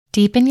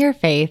Deepen your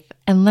faith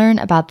and learn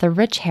about the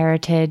rich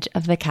heritage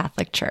of the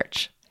Catholic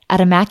Church. At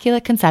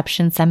Immaculate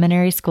Conception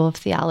Seminary School of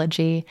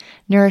Theology,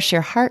 nourish your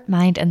heart,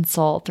 mind, and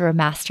soul through a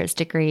master's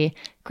degree,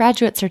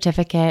 graduate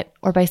certificate,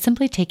 or by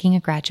simply taking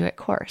a graduate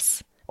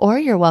course. Or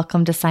you're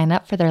welcome to sign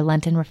up for their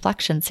Lenten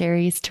Reflection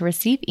Series to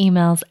receive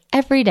emails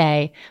every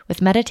day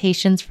with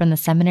meditations from the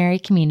seminary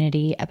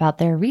community about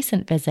their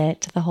recent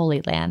visit to the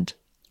Holy Land.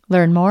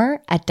 Learn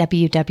more at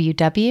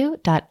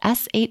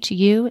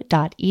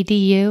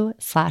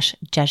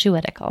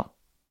www.shu.edu/Jesuitical.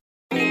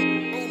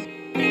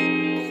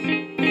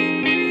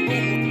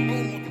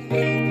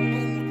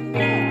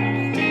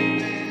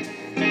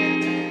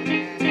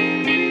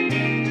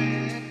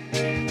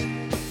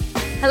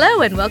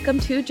 Hello and welcome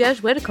to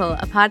Jesuitical,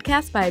 a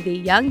podcast by the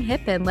young,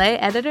 hip, and lay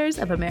editors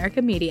of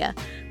America Media.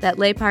 That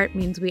lay part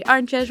means we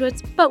aren't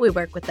Jesuits, but we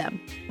work with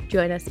them.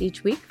 Join us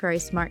each week for a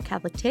smart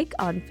Catholic take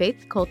on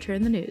faith, culture,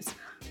 and the news,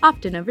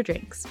 often over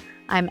drinks.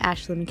 I'm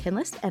Ashley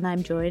McKinless, and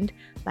I'm joined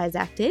by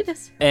Zach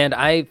Davis. And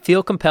I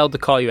feel compelled to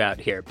call you out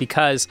here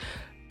because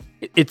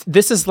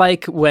this is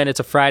like when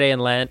it's a Friday in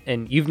Lent,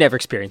 and you've never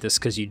experienced this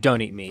because you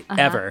don't eat meat,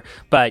 ever.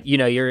 But, you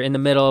know, you're in the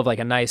middle of like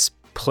a nice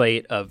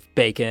plate of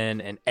bacon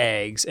and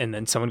eggs, and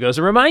then someone goes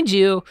to remind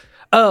you,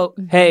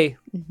 hey,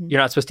 you're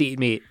not supposed to eat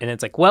meat. And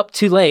it's like, well,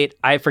 too late.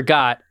 I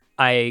forgot.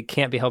 I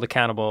can't be held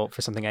accountable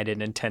for something I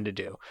didn't intend to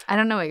do. I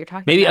don't know what you're talking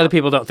about. Maybe other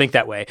people don't think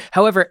that way.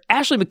 However,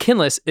 Ashley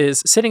McKinless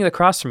is sitting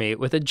across from me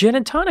with a gin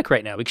and tonic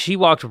right now because she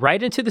walked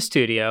right into the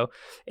studio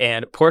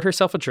and poured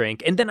herself a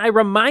drink. And then I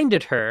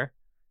reminded her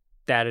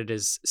that it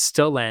is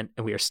still Lent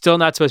and we are still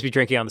not supposed to be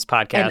drinking on this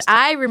podcast. And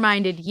I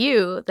reminded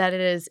you that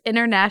it is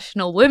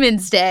International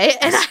Women's Day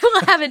and I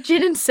will have a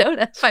gin and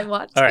soda if I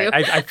want to. All right.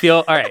 I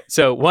feel, all right.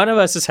 So one of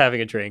us is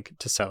having a drink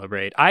to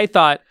celebrate. I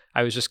thought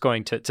I was just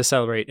going to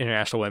celebrate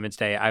International Women's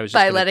Day. I was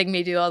just letting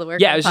me do all the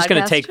work. Yeah, I was just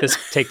going to take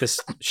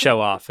this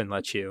show off and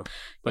let you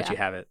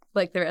have it.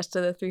 Like the rest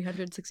of the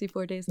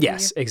 364 days of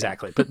yes, the year.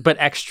 Exactly. But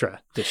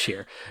extra this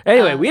year.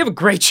 Anyway, we have a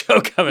great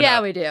show coming up.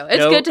 Yeah, we do.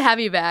 It's good to have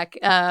you back.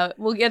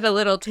 We'll get a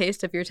little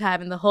taste of your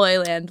time in the Holy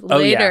Land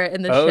later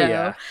in the show.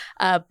 Yeah.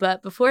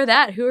 But before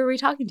that, who are we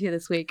talking to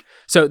this week?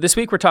 So this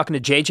week we're talking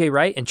to JJ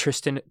Wright and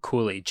Tristan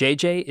Cooley.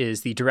 JJ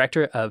is the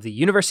director of the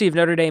University of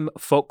Notre Dame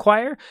Folk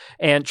Choir,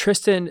 and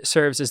Tristan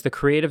serves as the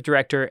creative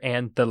director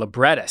and the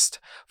librettist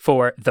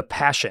for The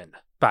Passion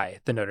by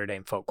the Notre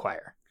Dame Folk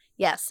Choir.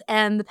 Yes,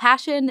 and The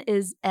Passion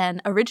is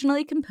an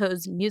originally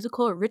composed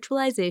musical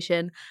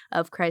ritualization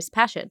of Christ's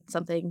Passion,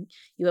 something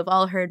you have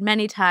all heard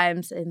many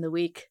times in the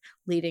week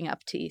leading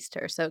up to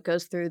Easter. So it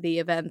goes through the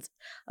events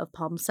of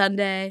Palm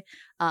Sunday,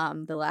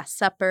 the Last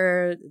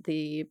Supper,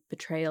 the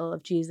betrayal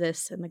of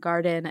Jesus in the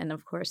garden, and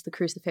of course the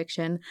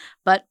crucifixion,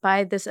 but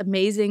by this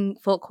amazing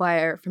folk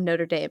choir from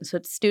Notre Dame. So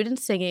it's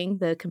students singing.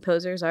 The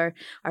composers are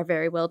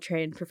very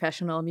well-trained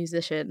professional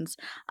musicians,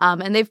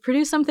 and they've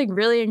produced something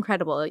really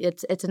incredible.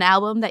 It's an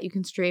album that you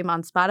can stream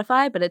on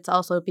Spotify, but it's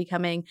also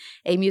becoming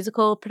a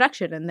musical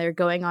production, and they're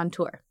going on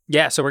tour.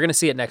 Yeah, so we're going to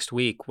see it next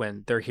week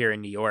when they're here in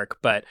New York.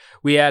 But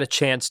we had a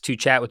chance to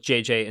chat with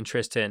JJ and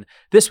Tristan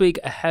this week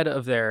ahead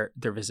of their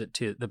visit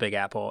to the Big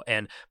Apple.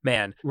 And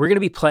man, we're going to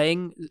be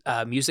playing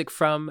music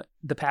from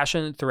The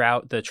Passion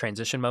throughout the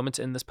transition moments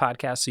in this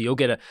podcast. So you'll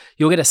get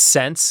a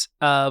sense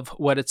of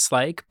what it's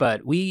like.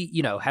 But we,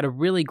 had a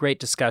really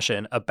great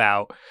discussion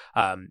about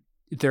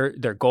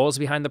their goals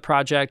behind the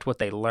project, what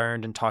they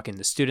learned in talking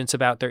to students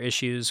about their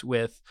issues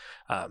with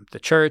the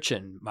church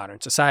and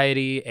modern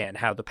society, and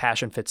how the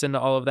Passion fits into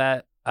all of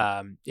that.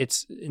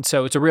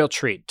 So it's a real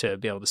treat to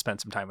be able to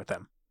spend some time with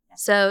them.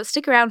 So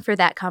stick around for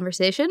that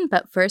conversation.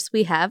 But first,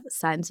 we have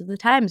Signs of the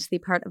Times, the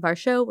part of our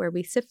show where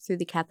we sift through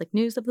the Catholic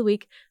news of the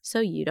week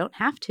so you don't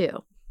have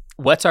to.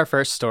 What's our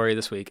first story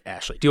this week,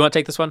 Ashley? Do you want to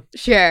take this one?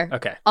 Sure.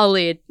 Okay. I'll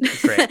lead.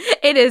 Great.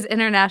 It is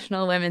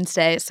International Women's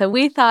Day. So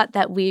we thought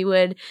that we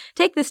would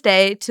take this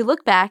day to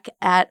look back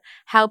at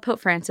how Pope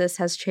Francis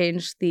has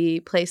changed the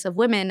place of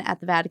women at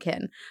the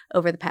Vatican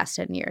over the past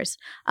 10 years.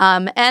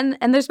 And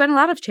there's been a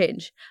lot of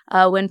change.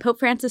 When Pope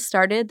Francis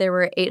started, there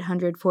were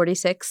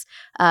 846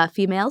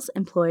 females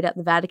employed at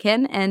the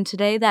Vatican. And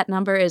today that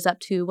number is up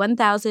to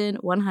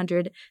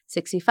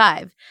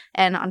 1,165.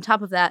 And on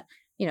top of that,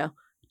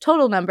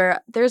 total number,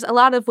 there's a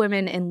lot of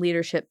women in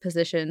leadership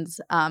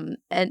positions and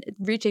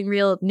reaching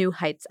real new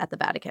heights at the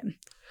Vatican.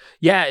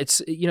 Yeah,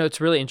 it's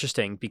really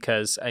interesting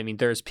because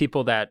there's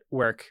people that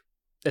work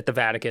at the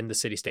Vatican, the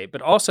city-state,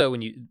 but also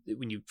when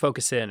you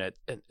focus in at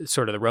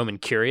sort of the Roman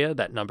Curia,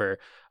 that number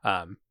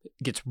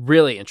gets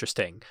really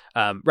interesting.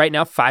 Right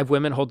now, 5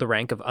 women hold the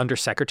rank of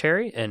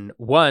undersecretary and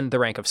 1 the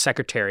rank of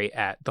secretary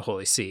at the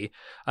Holy See.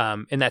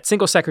 And that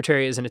single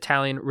secretary is an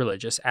Italian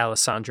religious,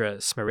 Alessandra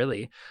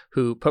Smarilli,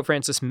 who Pope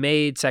Francis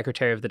made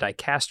secretary of the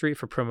dicastery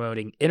for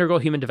promoting integral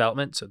human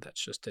development, so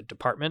that's just a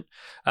department,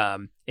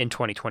 in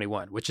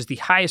 2021, which is the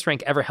highest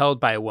rank ever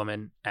held by a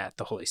woman at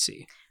the Holy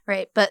See.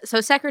 Right. But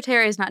so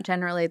secretary is not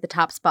generally the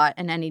top spot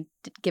in any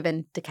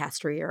given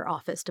dicastery or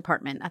office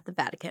department at the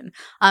Vatican.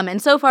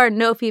 And so far,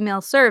 no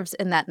female serves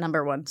in that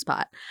number one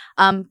spot.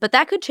 But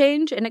that could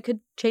change, and it could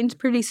change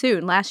pretty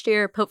soon. Last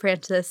year, Pope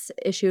Francis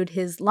issued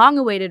his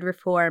long-awaited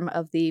reform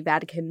of the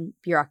Vatican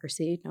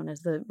bureaucracy, known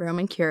as the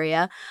Roman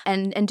Curia.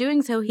 And in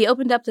doing so, he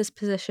opened up this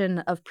position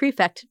of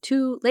prefect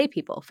to lay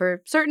people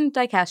for certain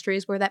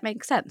dicasteries where that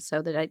makes sense.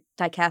 So the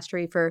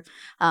dicastery for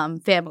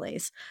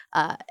families.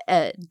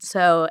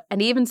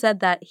 And he even said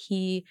that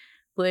he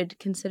would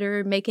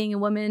consider making a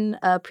woman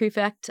a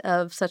prefect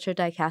of such a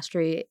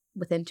dicastery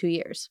within 2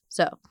 years.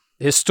 So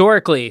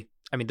historically,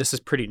 I mean, this is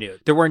pretty new.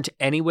 There weren't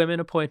any women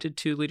appointed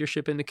to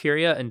leadership in the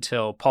Curia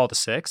until Paul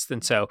VI.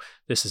 And so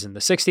this is in the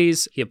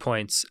 60s. He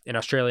appoints an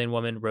Australian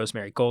woman,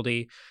 Rosemary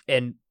Goldie.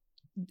 And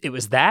it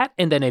was that.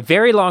 And then a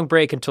very long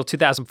break until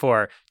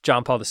 2004,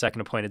 John Paul II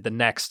appointed the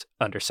next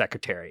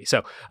undersecretary.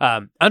 So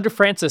under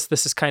Francis,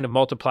 this is kind of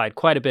multiplied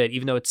quite a bit,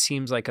 even though it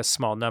seems like a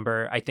small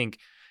number. I think,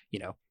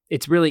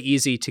 it's really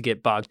easy to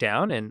get bogged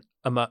down in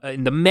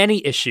the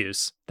many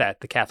issues that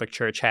the Catholic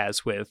Church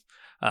has with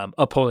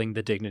upholding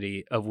the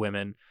dignity of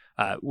women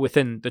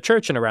within the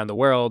church and around the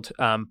world.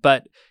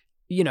 But,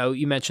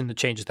 you mentioned the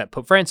changes that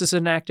Pope Francis is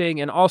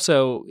enacting, and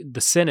also the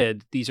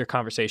Synod. These are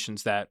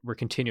conversations that we're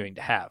continuing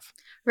to have.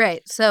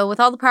 Right. So with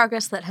all the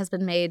progress that has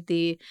been made,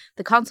 the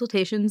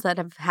consultations that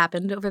have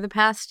happened over the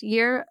past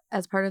year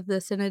as part of the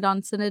Synod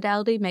on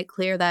Synodality make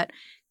clear that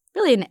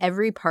really in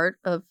every part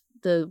of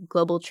the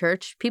global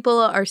church, people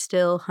are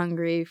still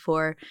hungry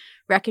for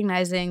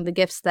recognizing the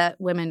gifts that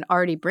women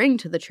already bring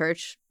to the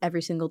church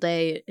every single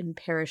day in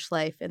parish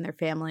life in their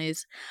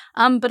families,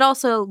 but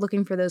also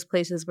looking for those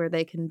places where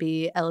they can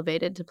be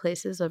elevated to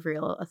places of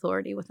real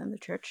authority within the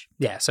church.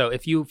 Yeah, so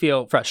if you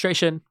feel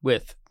frustration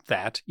with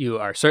that, you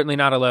are certainly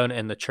not alone,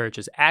 and the church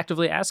is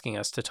actively asking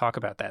us to talk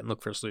about that and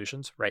look for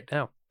solutions right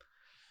now.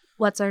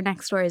 What's our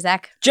next story,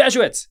 Zach?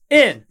 Jesuits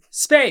in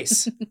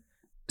space!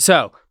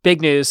 So,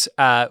 big news.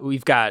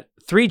 We've got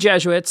 3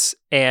 Jesuits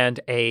and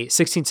a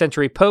 16th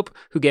century pope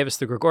who gave us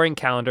the Gregorian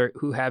calendar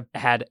who have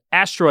had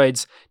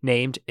asteroids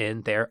named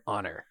in their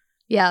honor.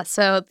 Yeah,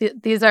 so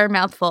these are a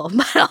mouthful,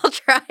 but I'll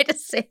try to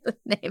say the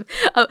name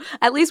of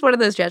at least one of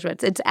those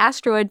Jesuits. It's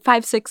asteroid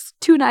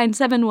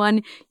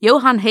 562971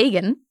 Johann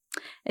Hagen.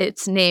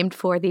 It's named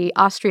for the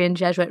Austrian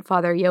Jesuit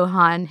Father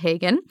Johann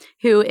Hagen,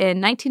 who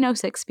in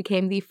 1906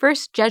 became the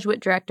first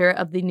Jesuit director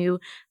of the new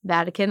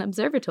Vatican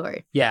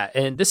Observatory. Yeah,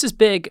 and this is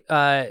big.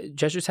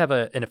 Jesuits have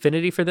an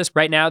affinity for this.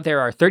 Right now, there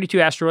are 32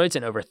 asteroids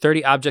and over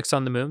 30 objects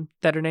on the moon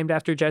that are named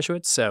after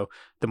Jesuits, so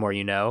the more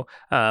you know.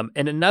 And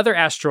another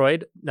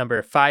asteroid,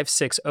 number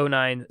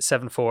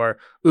 560974,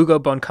 Ugo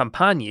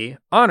Boncompagni,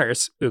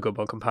 honors Ugo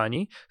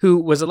Boncompagni, who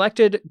was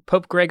elected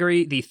Pope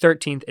Gregory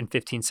XIII in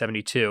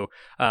 1572.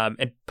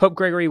 And Pope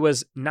Gregory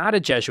was not a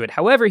Jesuit.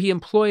 However, he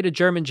employed a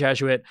German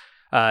Jesuit,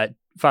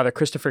 Father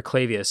Christopher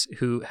Clavius,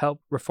 who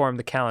helped reform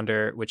the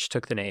calendar, which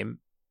took the name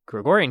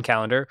Gregorian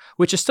calendar,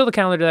 which is still the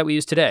calendar that we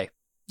use today.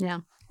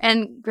 Yeah.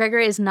 And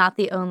Gregory is not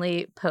the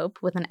only pope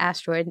with an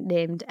asteroid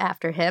named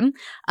after him.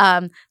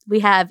 We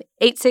have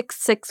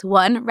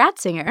 8661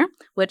 Ratzinger,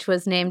 which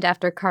was named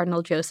after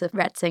Cardinal Joseph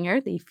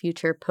Ratzinger, the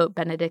future Pope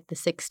Benedict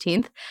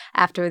XVI,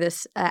 after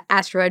this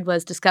asteroid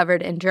was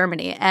discovered in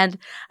Germany. And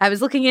I was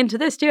looking into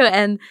this too.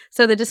 And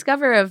so the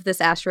discoverer of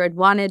this asteroid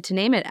wanted to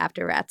name it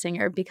after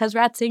Ratzinger because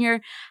Ratzinger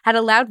had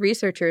allowed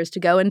researchers to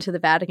go into the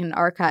Vatican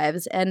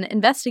archives and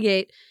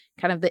investigate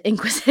kind of the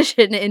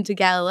Inquisition into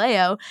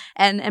Galileo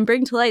and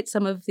bring to light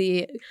some of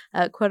the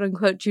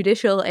quote-unquote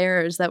judicial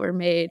errors that were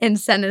made in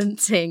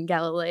sentencing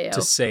Galileo.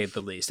 To say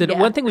the least. And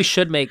one thing we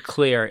should make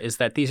clear is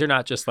that these are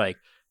not just like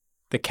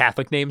the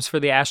Catholic names for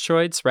the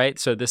asteroids, right?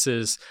 So this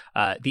is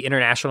the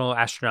International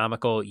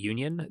Astronomical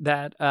Union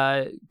that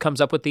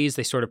comes up with these.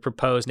 They sort of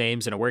propose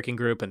names in a working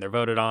group and they're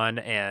voted on.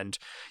 And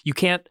you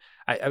can't,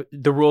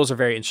 the rules are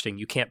very interesting.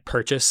 You can't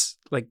purchase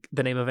like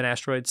the name of an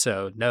asteroid.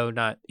 So no,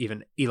 not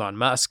even Elon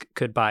Musk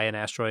could buy an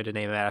asteroid and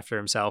name it after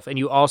himself. And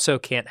you also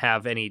can't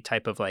have any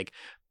type of like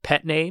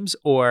pet names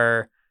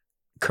or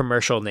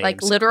commercial names.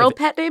 Like literal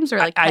pet names or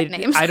like pet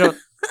names? I don't.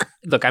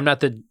 Look, I'm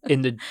not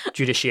in the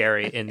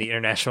judiciary in the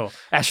International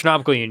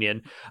Astronomical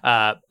Union,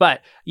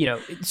 but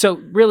so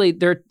really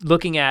they're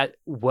looking at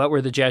what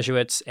were the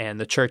Jesuits and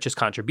the Church's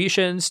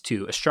contributions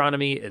to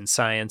astronomy and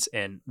science,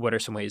 and what are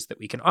some ways that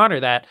we can honor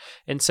that.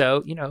 And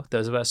so,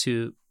 those of us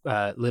who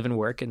live and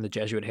work in the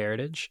Jesuit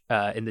heritage,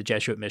 in the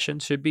Jesuit mission,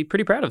 should be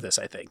pretty proud of this,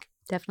 I think.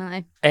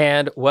 Definitely.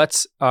 And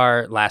what's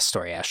our last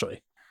story,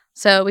 Ashley?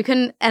 So we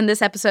couldn't end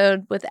this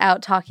episode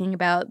without talking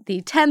about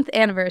the 10th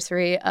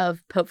anniversary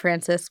of Pope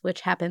Francis,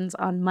 which happens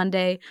on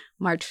Monday,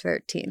 March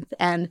 13th.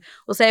 And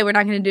we'll say we're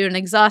not going to do an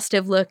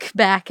exhaustive look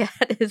back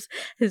at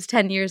his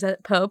 10 years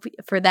at Pope.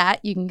 For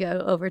that, you can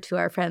go over to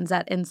our friends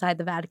at Inside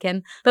the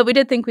Vatican. But we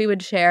did think we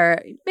would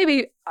share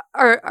maybe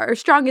our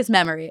strongest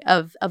memory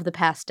of the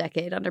past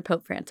decade under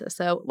Pope Francis.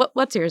 So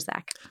what's yours,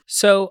 Zach?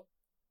 So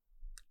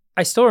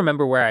I still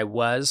remember where I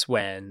was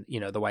when,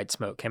 the white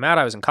smoke came out.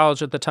 I was in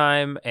college at the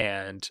time,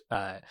 and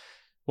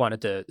one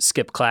wanted to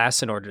skip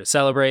class in order to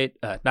celebrate.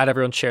 Not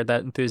everyone shared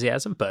that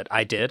enthusiasm, but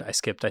I did. I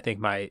skipped, I think,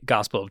 my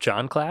Gospel of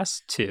John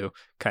class to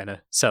kind of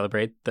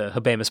celebrate the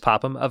Habemus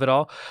Papam of it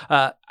all.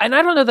 And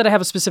I don't know that I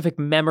have a specific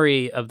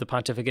memory of the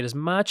pontificate as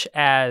much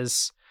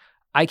as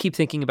I keep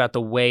thinking about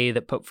the way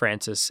that Pope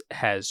Francis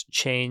has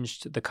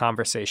changed the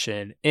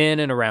conversation in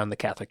and around the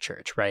Catholic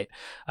Church, right?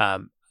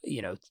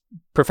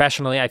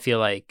 Professionally, I feel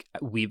like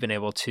we've been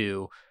able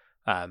to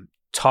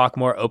talk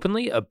more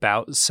openly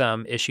about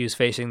some issues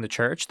facing the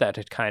church that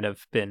had kind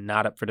of been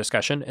not up for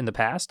discussion in the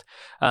past.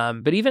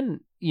 But even,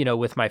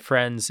 with my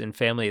friends and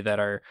family that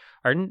are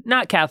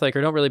not Catholic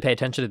or don't really pay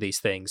attention to these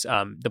things,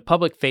 the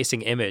public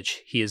facing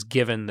image he has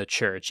given the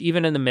church,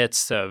 even in the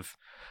midst of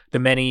the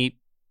many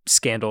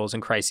scandals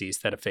and crises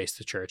that have faced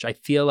the church, I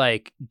feel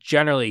like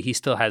generally he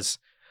still has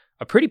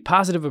a pretty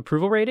positive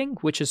approval rating,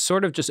 which has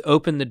sort of just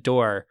opened the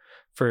door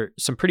for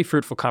some pretty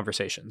fruitful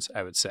conversations,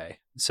 I would say.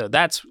 So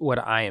that's what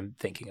I am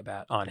thinking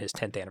about on his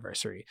 10th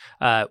anniversary.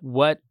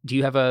 What do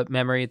you have a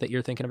memory that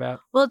you're thinking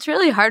about? Well, it's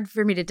really hard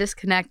for me to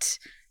disconnect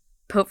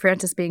Pope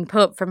Francis being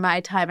Pope from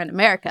my time in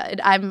America.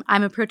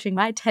 I'm approaching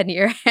my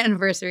 10-year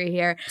anniversary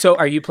here. So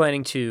are you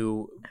planning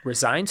to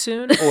resign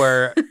soon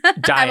or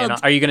die?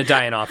 Are you going to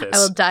die in office? I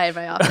will die in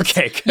my office.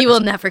 Okay, good. You will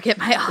never get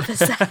my office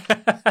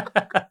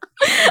back.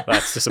 Well,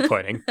 that's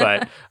disappointing.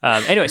 But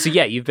anyway, so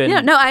yeah, you've been... Yeah,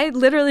 no, I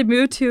literally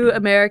moved to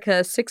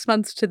America 6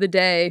 months to the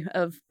day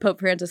of Pope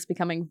Francis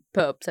becoming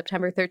Pope,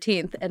 September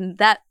 13th. And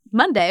that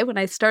Monday, when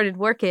I started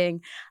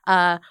working,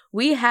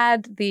 we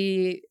had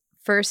the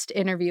first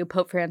interview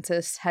Pope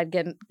Francis had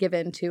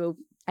given to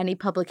any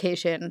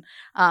publication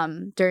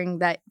during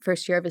that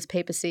first year of his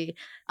papacy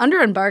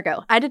under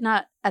embargo. I did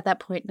not at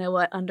that point know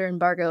what under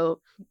embargo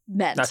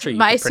meant. Not sure you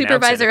My could pronounce it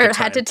supervisor at the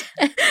had to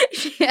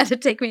she had to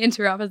take me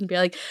into her office and be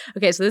like,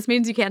 okay, so this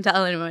means you can't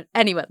tell anyone,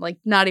 like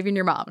not even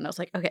your mom. And I was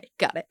like, okay,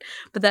 got it.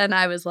 But then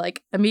I was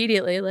like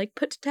immediately like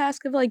put to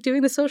task of like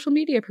doing the social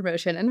media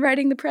promotion and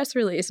writing the press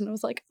release. And I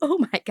was like, oh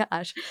my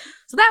gosh.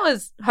 So that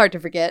was hard to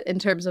forget in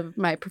terms of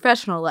my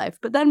professional life.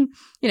 But then,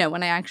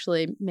 when I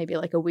actually maybe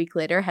like a week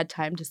later had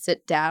time to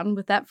sit down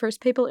with that first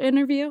papal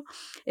interview,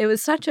 it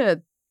was such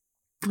a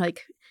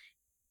like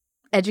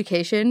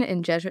education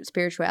in Jesuit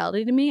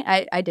spirituality to me.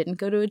 I didn't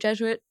go to a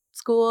Jesuit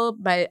school,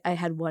 but I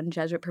had one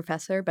Jesuit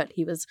professor, but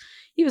he was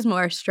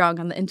more strong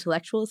on the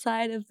intellectual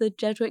side of the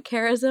Jesuit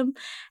charism.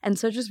 And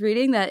so just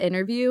reading that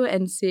interview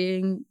and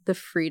seeing the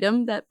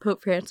freedom that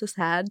Pope Francis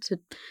had to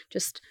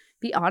just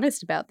be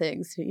honest about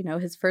things.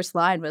 His first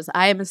line was,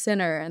 I am a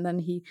sinner. And then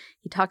he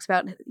talks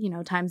about,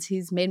 times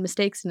he's made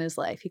mistakes in his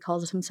life. He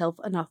calls himself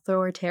an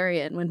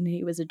authoritarian when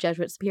he was a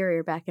Jesuit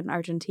superior back in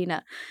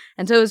Argentina.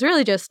 And so it was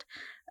really just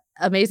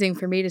amazing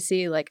for me to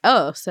see like,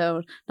 oh,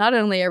 so not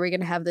only are we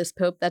going to have this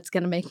Pope that's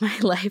going to make my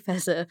life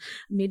as a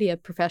media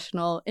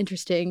professional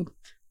interesting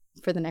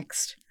for the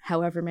next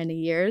however many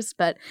years,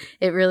 but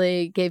it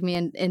really gave me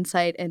an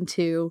insight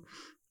into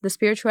the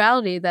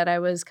spirituality that I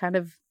was kind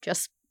of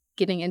just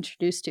getting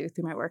introduced to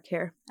through my work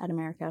here at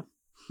America.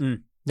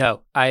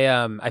 No,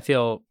 I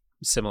feel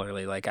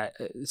similarly. Like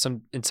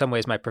in some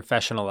ways, my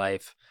professional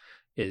life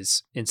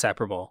is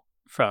inseparable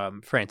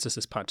from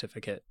Francis's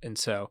pontificate. And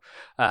so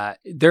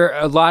there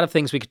are a lot of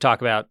things we could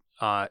talk about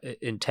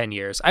in 10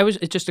 years.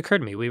 It just occurred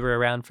to me, we were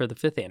around for the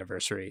 5th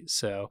anniversary.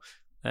 So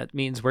that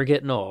means we're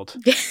getting old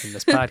and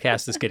this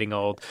podcast is getting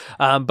old.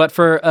 But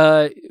for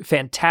a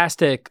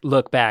fantastic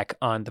look back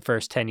on the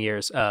first 10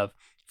 years of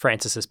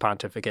Francis's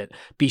pontificate,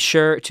 be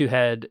sure to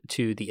head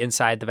to the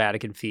Inside the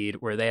Vatican feed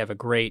where they have a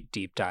great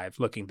deep dive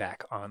looking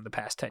back on the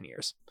past 10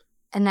 years.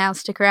 And now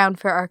stick around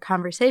for our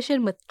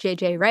conversation with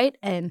JJ Wright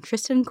and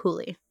Tristan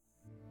Cooley.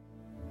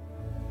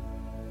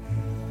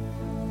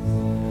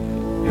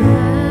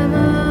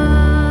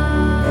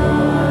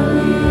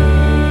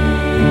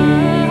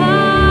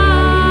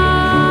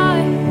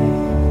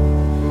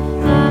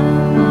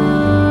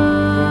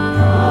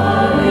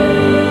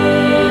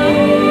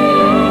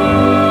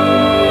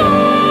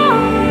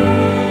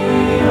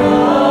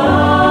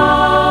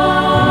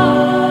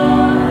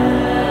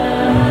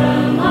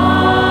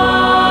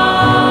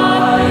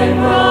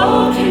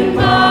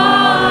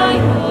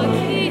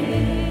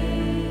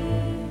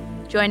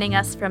 Joining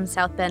us from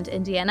South Bend,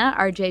 Indiana,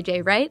 are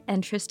JJ Wright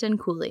and Tristan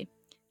Cooley.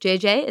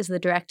 JJ is the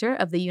director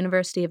of the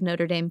University of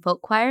Notre Dame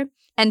Folk Choir,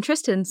 and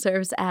Tristan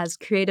serves as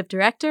creative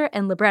director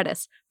and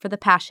librettist for The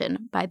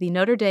Passion by the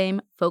Notre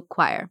Dame Folk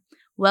Choir.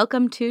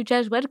 Welcome to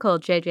Jesuitical,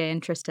 JJ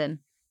and Tristan.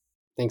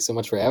 Thanks so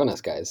much for having us,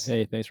 guys.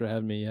 Hey, thanks for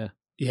having me.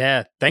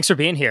 Yeah, thanks for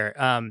being here.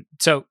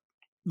 So a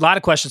lot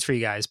of questions for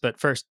you guys, but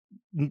first,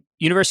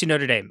 University of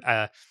Notre Dame.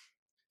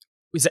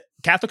 Is it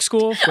Catholic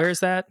school? Where is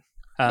that?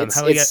 How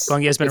long you guys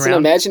been it's around? It's an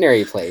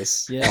imaginary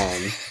place. Yeah.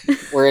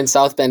 We're in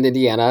South Bend,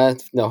 Indiana,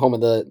 the home of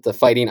the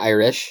Fighting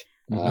Irish.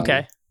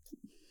 Okay.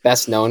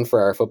 Best known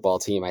for our football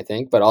team, I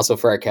think, but also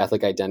for our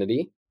Catholic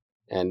identity.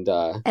 And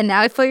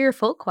now for your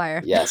folk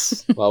choir.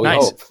 Yes. Well, we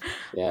Nice. hope.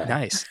 Yeah.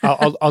 Nice.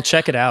 I'll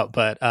check it out.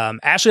 But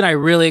Ashley and I are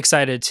really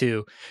excited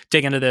to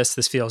dig into this.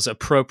 This feels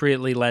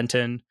appropriately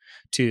Lenten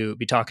to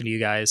be talking to you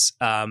guys.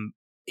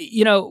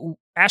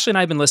 Ashley and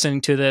I have been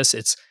listening to this.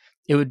 It's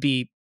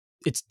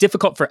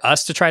difficult for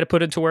us to try to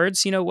put into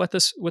words, what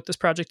this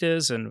project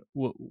is and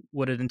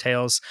what it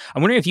entails.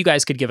 I'm wondering if you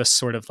guys could give us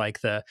sort of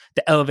like the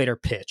elevator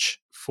pitch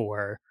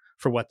for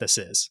what this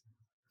is.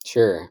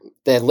 Sure.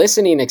 The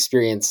listening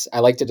experience,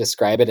 I like to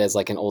describe it as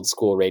like an old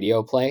school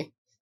radio play,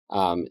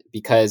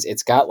 because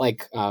it's got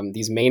like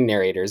these main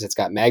narrators. It's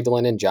got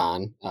Magdalene and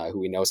John, who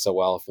we know so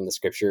well from the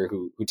scripture,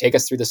 who take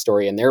us through the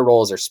story, and their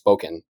roles are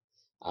spoken.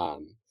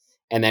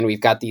 And then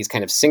we've got these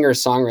kind of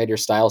singer-songwriter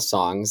style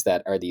songs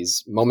that are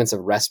these moments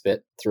of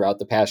respite throughout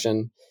the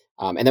Passion.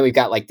 And then we've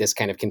got like this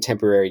kind of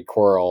contemporary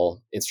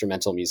choral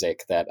instrumental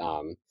music that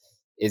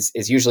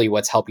is usually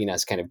what's helping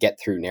us kind of get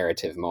through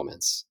narrative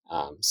moments.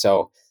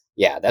 So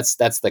yeah, that's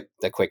the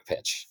quick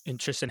pitch.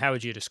 Interesting. How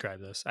would you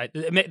describe this?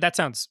 That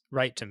sounds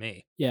right to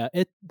me. Yeah,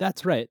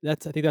 that's right. I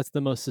think that's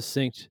the most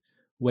succinct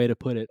way to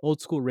put it.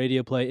 Old school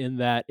radio play, in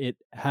that it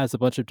has a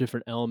bunch of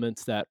different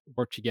elements that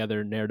work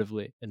together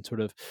narratively and sort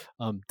of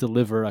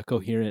deliver a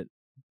coherent,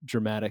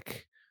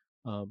 dramatic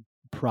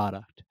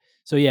product.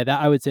 So yeah, that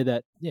I would say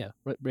that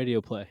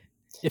radio play.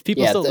 If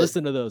people still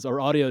listen to those,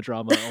 or audio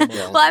drama.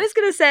 Almost. Well, I was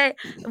gonna say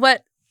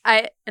what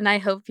I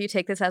hope you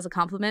take this as a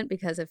compliment,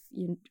 because if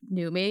you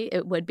knew me,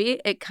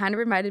 it kind of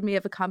reminded me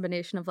of a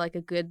combination of like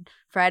a Good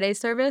Friday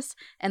service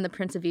and The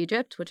Prince of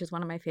Egypt, which is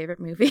one of my favorite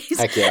movies.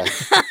 Heck yeah.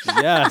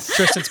 Yes.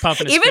 Tristan's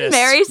pumping his Even fist.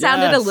 Mary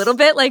sounded a little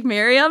bit like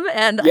Miriam,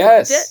 and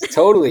yes, I loved it.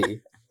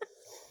 Totally.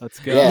 Let's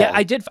go. Yeah,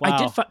 I did.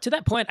 Wow. To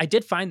that point, I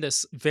did find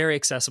this very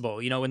accessible.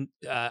 When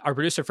our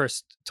producer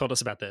first told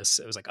us about this,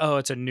 it was like, oh,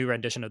 it's a new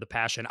rendition of The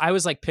Passion. I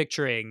was like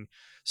picturing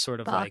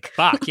sort of Bach. like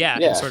Bach, Yeah.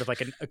 and sort of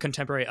like a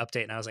contemporary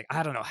update. And I was like,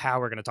 I don't know how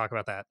we're going to talk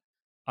about that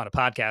on a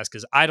podcast,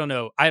 because I don't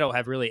know. I don't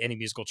have really any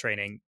musical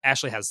training.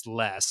 Ashley has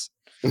less.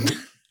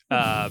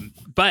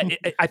 But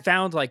I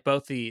found like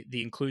both the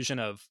inclusion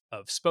of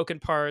spoken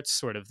parts,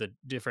 sort of the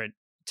different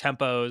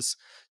tempos.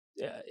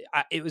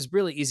 It was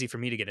really easy for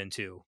me to get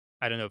into.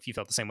 I don't know if you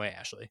felt the same way,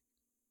 Ashley.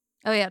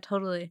 Oh yeah,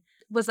 totally.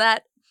 Was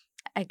that,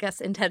 I guess,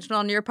 intentional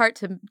on your part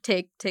to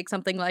take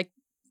something like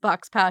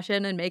Bach's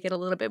Passion and make it a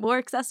little bit more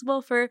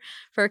accessible for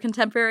a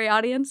contemporary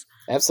audience?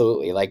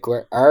 Absolutely. Like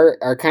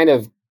our kind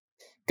of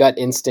gut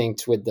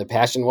instinct with the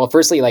Passion. Well,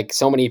 firstly, like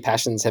so many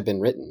Passions have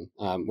been written.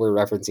 We're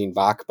referencing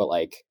Bach, but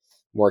like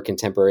more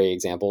contemporary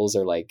examples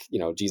are like,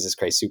 Jesus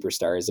Christ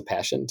Superstar is a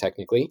Passion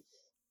technically.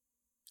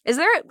 Is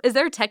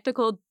there a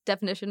technical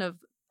definition of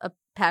a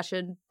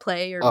Passion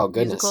play or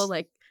musical?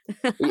 Like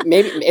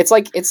maybe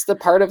it's the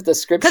part of the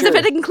scripture, because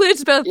if it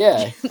includes both,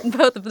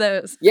 both of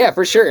those,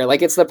 for sure.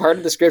 Like it's the part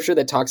of the scripture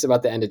that talks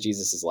about the end of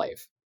Jesus's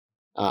life,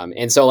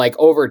 and so like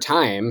over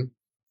time,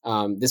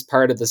 this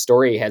part of the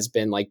story has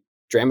been like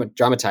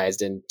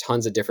dramatized in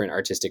tons of different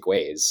artistic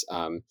ways,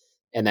 and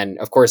then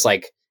of course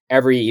like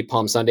every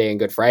Palm Sunday and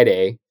Good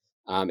Friday,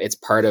 it's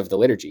part of the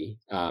liturgy,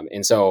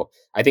 and so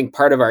I think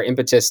part of our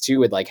impetus too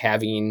with like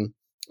having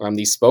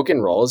these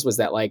spoken roles was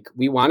that like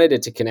we wanted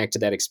it to connect to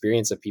that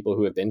experience of people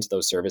who have been to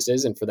those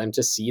services, and for them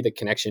to see the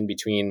connection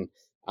between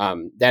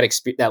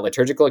that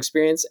liturgical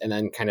experience and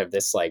then kind of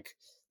this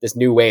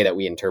new way that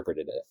we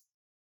interpreted it.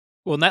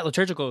 Well, and that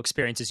liturgical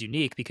experience is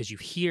unique because you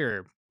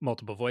hear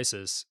multiple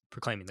voices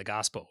proclaiming the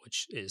gospel,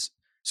 which is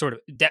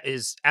that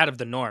is out of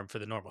the norm for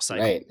the normal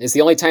cycle. Right. It's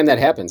the only time that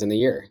happens in the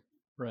year.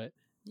 Right.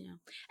 Yeah.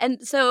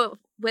 And so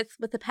with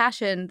the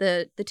Passion,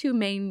 the two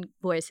main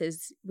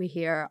voices we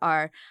hear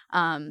are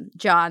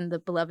John, the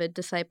beloved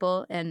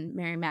disciple, and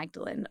Mary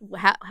Magdalene.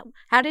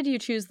 How did you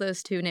choose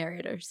those two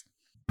narrators?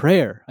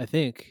 Prayer, I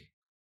think.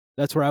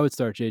 That's where I would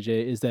start,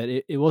 JJ, is that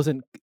it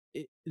wasn't,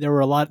 there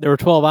were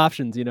 12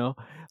 options,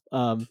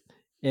 and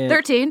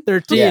 13.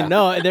 13, yeah.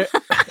 no.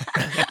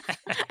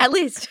 At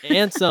least.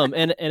 And some.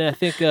 And I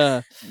think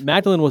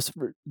Magdalene was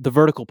the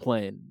vertical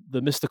plane,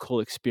 the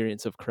mystical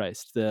experience of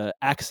Christ, the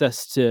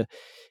access to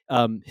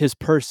his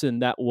person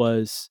that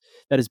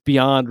is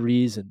beyond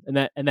reason. And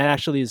that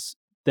actually is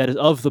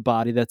of the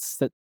body. That's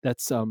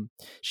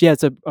she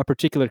has a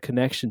particular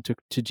connection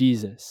to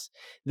Jesus.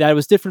 That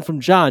was different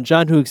from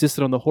John who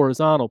existed on the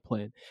horizontal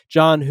plane.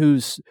 John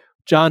whose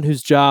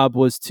job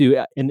was to,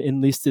 at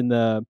least in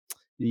the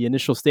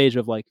initial stage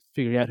of like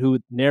figuring out who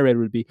the narrator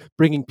would be,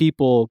 bringing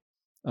people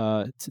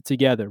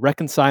together,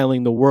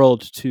 reconciling the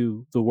world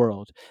to the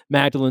world.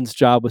 Magdalene's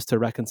job was to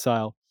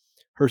reconcile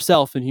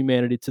herself and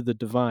humanity to the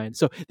divine.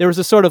 So there was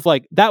a sort of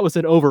like, that was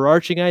an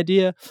overarching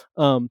idea.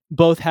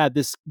 Both had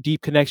this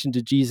deep connection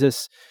to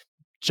Jesus.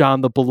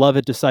 John, the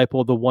beloved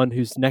disciple, the one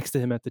who's next to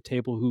him at the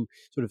table, who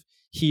sort of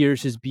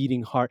hears his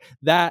beating heart.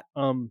 That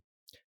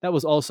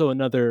was also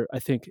another, I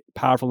think,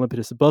 powerful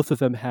impetus. Both of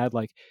them had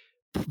like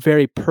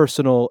very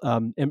personal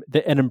an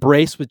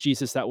embrace with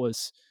Jesus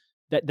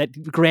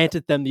that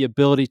granted them the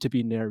ability to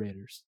be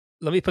narrators.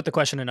 Let me put the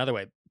question another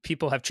way.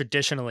 People have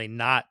traditionally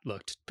not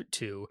looked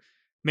to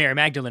Mary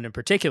Magdalene in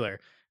particular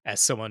as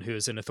someone who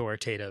is an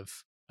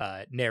authoritative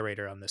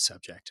narrator on this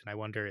subject. And I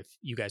wonder if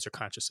you guys are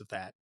conscious of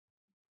that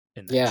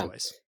in that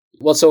choice.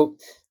 Well, so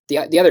the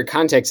other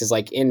context is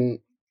like in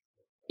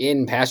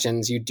in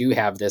Passions, you do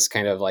have this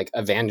kind of like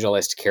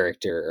evangelist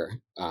character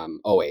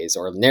always,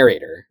 or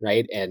narrator,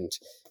 right? And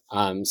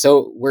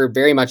so we're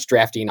very much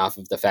drafting off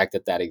of the fact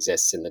that that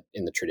exists in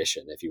the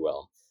tradition, if you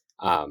will.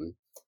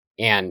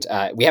 And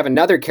we have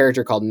another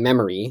character called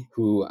Memory,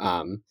 who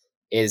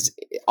is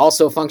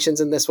also functions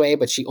in this way,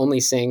 but she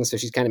only sings, so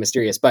she's kind of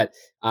mysterious. But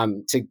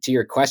to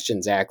your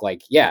question, Zach,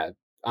 like, yeah,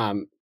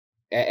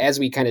 as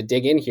we kind of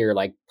dig in here,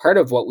 like part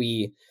of what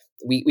we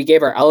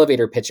gave our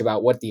elevator pitch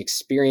about what the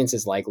experience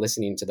is like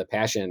listening to the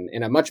Passion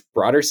in a much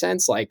broader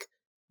sense. Like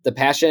the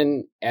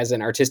Passion as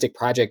an artistic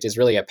project is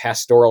really a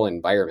pastoral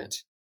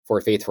environment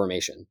for faith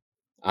formation.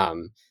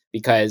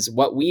 Because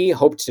what we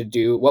hoped to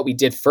do, what we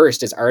did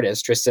first as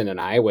artists, Tristan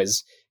and I,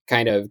 was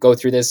kind of go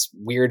through this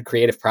weird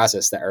creative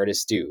process that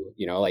artists do.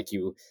 You know, like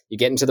you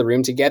get into the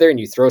room together and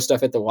you throw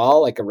stuff at the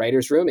wall like a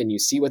writer's room and you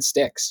see what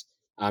sticks.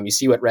 You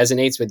see what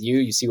resonates with you.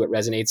 You see what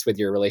resonates with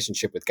your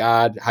relationship with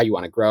God, how you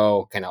want to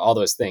grow, kind of all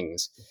those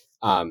things.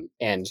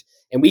 And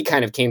we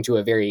kind of came to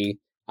a very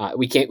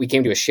we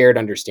came to a shared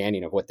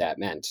understanding of what that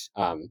meant.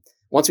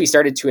 Once we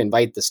started to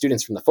invite the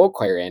students from the folk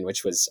choir in,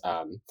 which was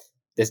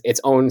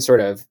its own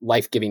sort of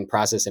life-giving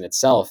process in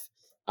itself,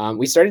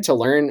 we started to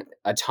learn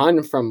a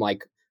ton from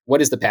like, what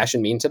does the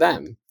Passion mean to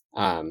them?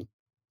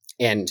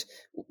 And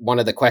one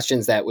of the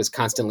questions that was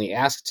constantly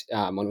asked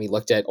when we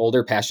looked at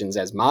older Passions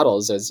as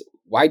models is,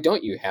 why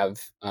don't you have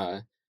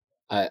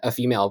a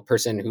female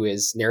person who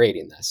is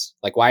narrating this?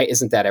 Like, why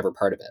isn't that ever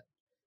part of it?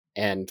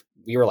 And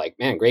we were like,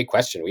 man, great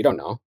question. We don't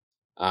know.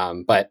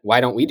 But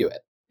why don't we do it?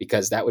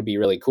 Because that would be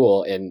really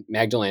cool. And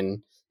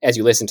Magdalene, as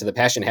you listen to the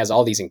Passion, has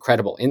all these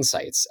incredible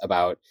insights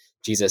about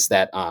Jesus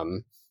that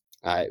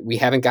we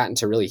haven't gotten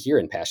to really hear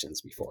in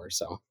Passions before.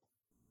 So.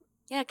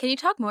 Yeah, can you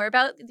talk more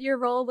about your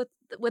role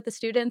with the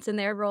students and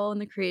their role in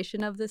the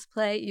creation of this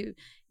play?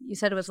 You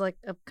said it was like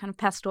a kind of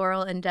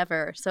pastoral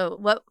endeavor. So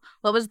what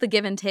was the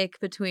give and take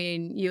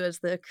between you as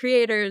the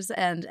creators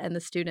and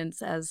the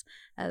students as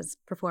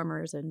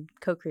performers and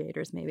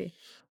co-creators, maybe?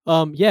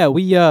 Yeah,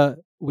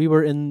 we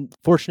were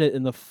fortunate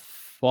in the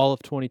fall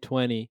of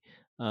 2020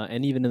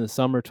 and even in the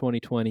summer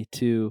 2020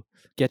 to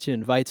get to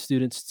invite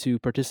students to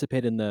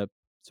participate in the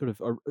sort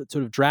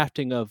of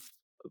drafting of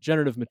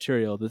generative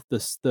material,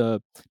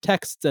 the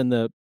texts and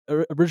the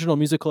original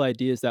musical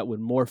ideas that would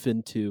morph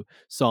into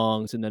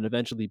songs and then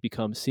eventually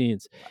become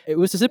scenes. It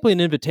was simply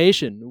an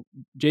invitation.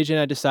 JJ and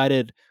I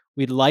decided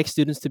we'd like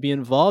students to be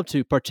involved,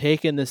 to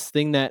partake in this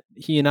thing that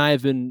he and I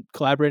have been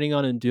collaborating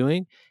on and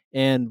doing.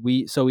 And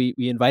we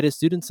invited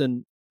students,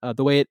 and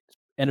the way it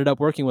ended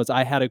up working was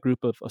I had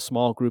a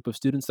small group of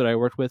students that I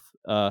worked with,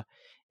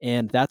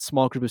 and that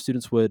small group of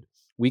students would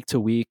week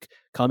to week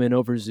come in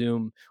over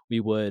Zoom.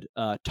 We would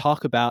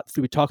talk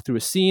through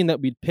a scene that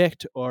we'd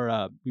picked,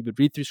 or we would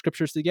read through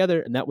scriptures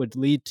together, and that would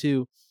lead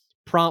to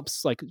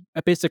prompts, like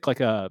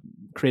a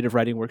creative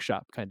writing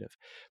workshop, kind of,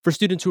 for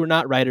students who are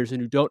not writers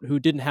and who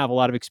didn't have a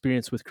lot of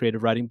experience with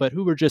creative writing, but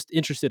who were just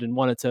interested and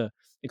wanted to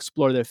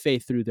explore their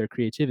faith through their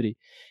creativity.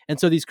 And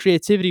so these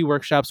creativity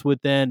workshops would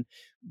then,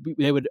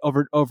 they would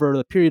over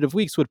the period of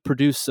weeks would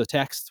produce a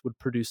text,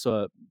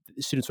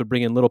 students would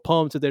bring in little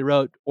poems that they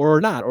wrote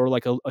or not, or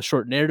like a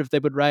short narrative they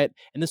would write.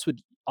 And this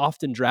would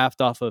often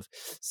draft off of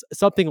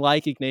something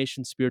like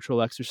Ignatian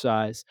spiritual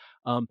exercise,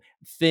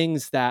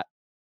 things that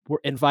were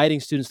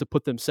inviting students to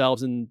put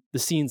themselves in the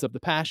scenes of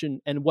the Passion.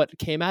 And what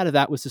came out of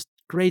that was this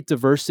great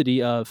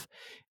diversity of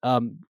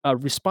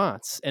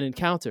response and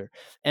encounter.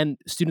 And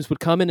students would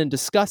come in and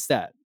discuss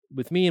that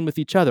with me and with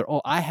each other.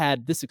 Oh, I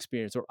had this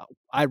experience, or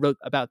I wrote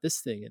about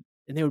this thing.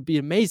 And they would be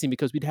amazing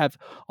because we'd have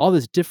all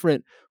this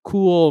different,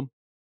 cool,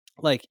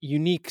 like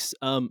unique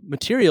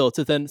material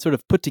to then sort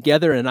of put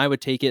together. And I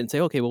would take it and say,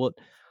 okay, well,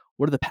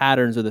 what are the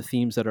patterns or the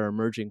themes that are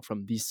emerging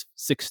from these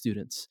 6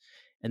 students?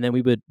 And then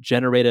we would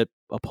generate a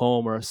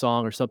poem or a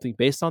song or something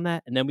based on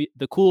that. And then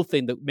the coolest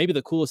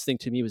thing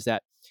to me was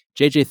that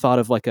JJ thought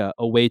of like a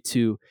way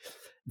to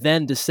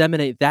then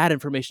disseminate that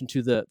information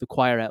to the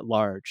choir at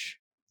large.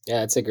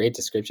 Yeah, it's a great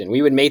description.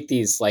 We would make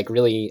these like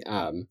really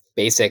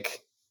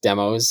basic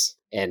demos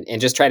and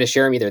just try to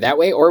share them either that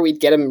way, or we'd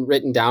get them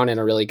written down in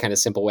a really kind of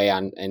simple way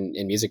in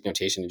music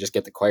notation and just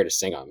get the choir to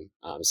sing them.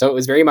 So it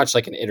was very much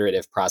like an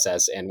iterative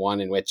process, and one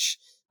in which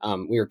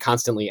we were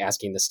constantly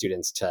asking the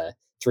students to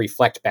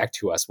reflect back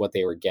to us what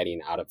they were getting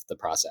out of the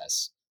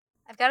process.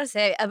 I've got to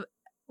say,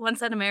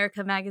 once at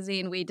America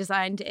Magazine, we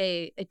designed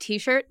a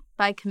T-shirt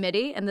by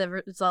committee, and the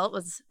result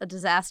was a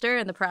disaster,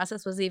 and the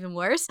process was even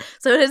worse.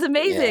 So it is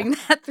amazing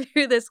that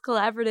through this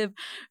collaborative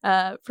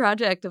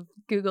project of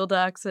Google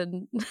Docs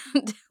and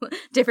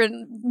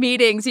different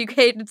meetings, you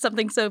created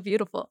something so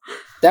beautiful.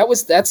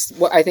 That's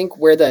what I think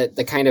where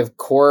the kind of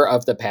core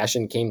of the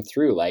Passion came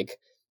through. Like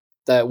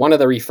one of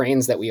the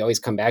refrains that we always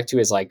come back to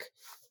is like,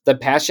 the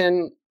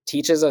Passion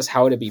teaches us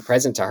how to be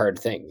present to hard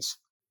things.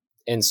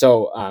 And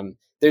so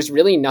there's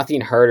really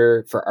nothing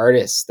harder for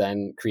artists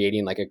than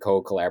creating like a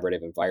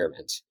co-collaborative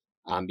environment,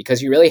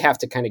 because you really have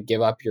to kind of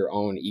give up your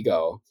own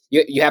ego.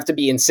 You have to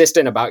be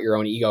insistent about your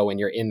own ego when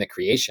you're in the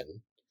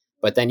creation,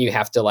 but then you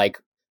have to like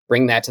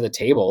bring that to the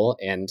table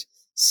and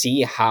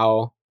see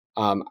how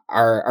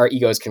our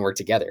egos can work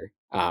together.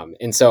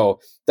 And so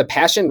the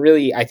Passion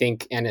really, I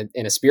think, in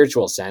a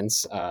spiritual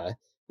sense,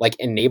 like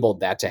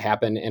enabled that to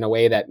happen in a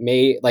way that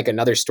may, like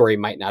another story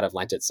might not have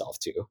lent itself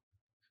to.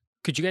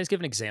 Could you guys give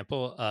an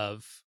example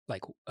of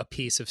like a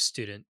piece of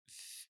student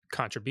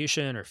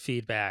contribution or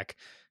feedback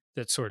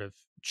that sort of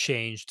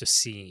changed a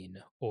scene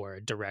or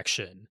a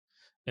direction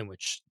in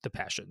which the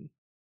Passion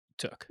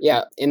took?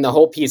 Yeah, in the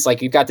whole piece,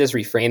 like you've got this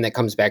refrain that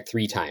comes back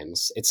 3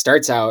 times. It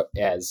starts out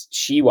as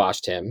she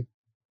washed him,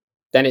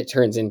 then it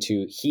turns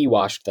into he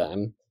washed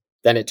them,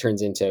 then it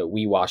turns into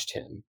we washed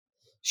him.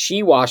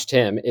 She washed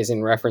him is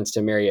in reference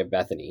to Mary of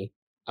Bethany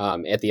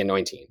at the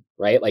anointing,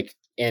 right? Like,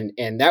 and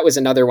that was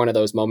another one of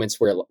those moments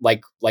where,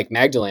 like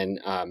Magdalene,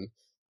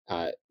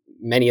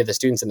 many of the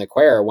students in the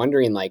choir are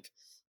wondering, like,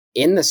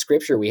 in the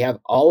scripture, we have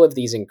all of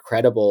these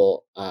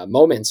incredible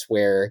moments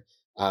where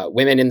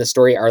women in the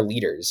story are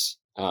leaders,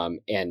 and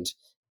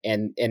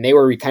they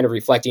were kind of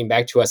reflecting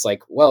back to us,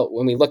 like, well,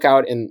 when we look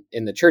out in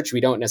the church,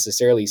 we don't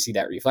necessarily see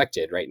that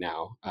reflected right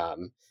now,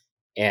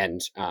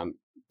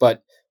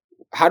 but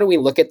how do we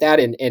look at that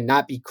and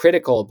not be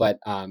critical, but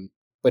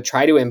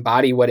try to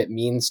embody what it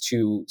means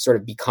to sort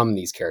of become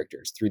these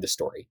characters through the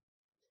story.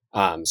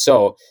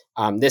 So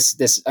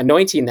this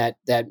anointing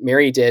that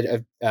Mary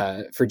did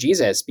for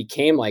Jesus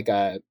became like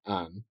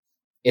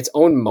its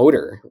own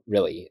motor,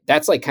 really.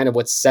 That's like kind of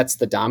what sets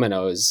the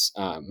dominoes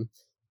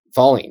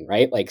falling,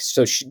 right? Like,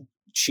 so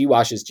she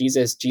washes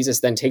Jesus. Jesus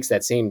then takes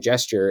that same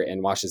gesture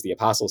and washes the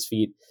apostles'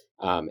 feet,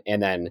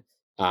 and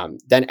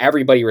then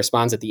everybody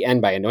responds at the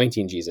end by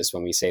anointing Jesus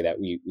when we say that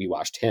we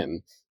washed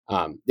him.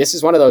 This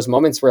is one of those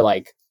moments where,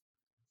 like,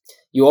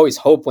 you always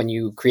hope when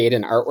you create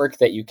an artwork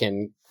that you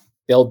can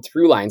build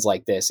through lines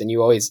like this. And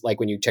you always, like,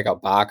 when you check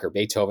out Bach or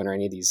Beethoven or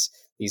any of these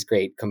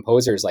great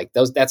composers, like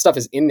that stuff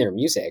is in their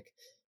music,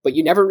 but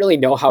you never really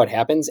know how it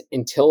happens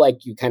until,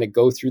 like, you kind of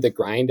go through the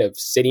grind of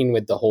sitting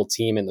with the whole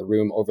team in the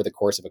room over the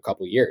course of a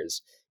couple of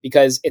years,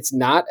 because it's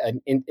not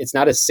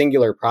a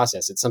singular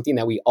process. It's something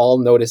that we all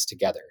notice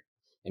together.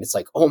 And it's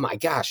like, oh my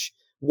gosh,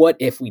 what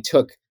if we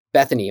took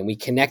Bethany and we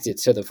connected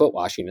to the foot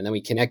washing, and then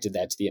we connected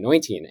that to the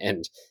anointing,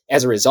 and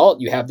as a result,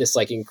 you have this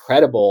like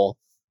incredible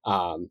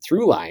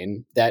through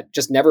line that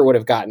just never would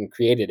have gotten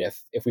created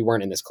if we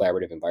weren't in this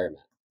collaborative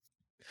environment.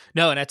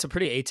 No, and that's a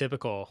pretty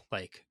atypical,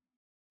 like,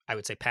 I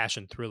would say,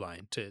 Passion through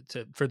line to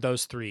for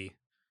those 3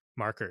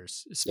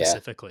 markers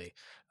specifically.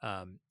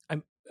 Yeah.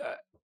 I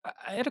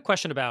had a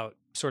question about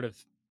sort of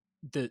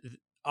the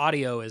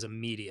audio as a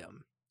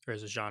medium or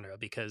as a genre,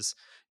 because,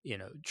 you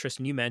know,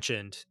 Tristan, you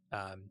mentioned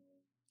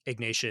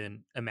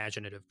Ignatian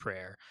imaginative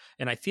prayer,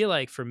 and I feel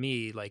like for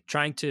me, like,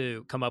 trying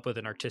to come up with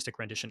an artistic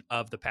rendition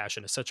of the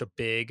Passion is such a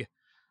big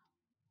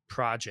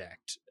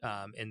project,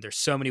 and there's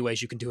so many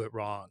ways you can do it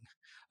wrong,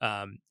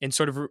 and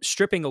sort of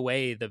stripping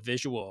away the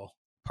visual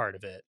part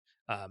of it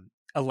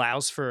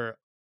allows for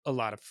a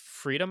lot of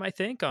freedom, I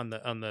think, on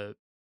the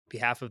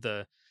behalf of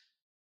the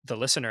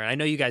listener. And I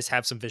know you guys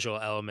have some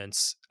visual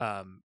elements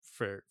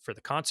for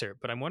the concert,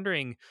 but I'm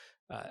wondering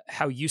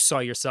how you saw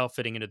yourself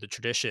fitting into the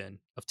tradition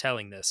of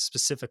telling this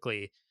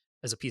specifically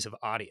as a piece of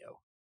audio.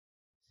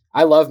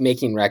 I love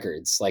making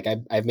records. Like,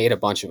 I've made a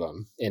bunch of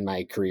them in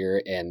my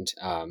career, and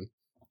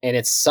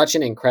it's such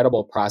an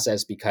incredible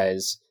process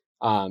because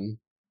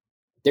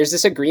there's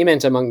this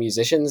agreement among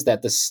musicians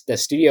that the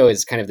studio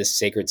is kind of this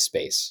sacred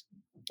space.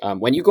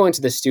 When you go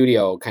into the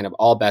studio, kind of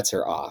all bets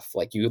are off.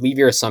 Like, you leave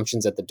your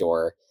assumptions at the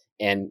door,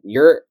 and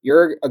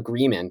your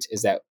agreement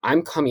is that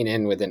I'm coming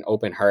in with an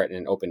open heart and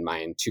an open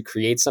mind to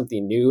create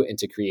something new and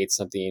to create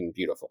something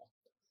beautiful.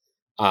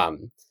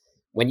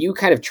 When you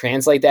kind of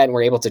translate that, and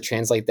we're able to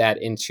translate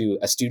that into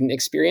a student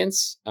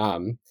experience,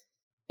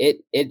 it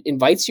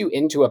invites you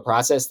into a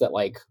process that,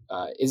 like,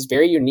 is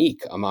very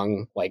unique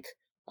among, like,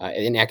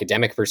 an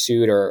academic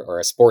pursuit or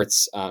a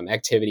sports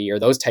activity or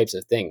those types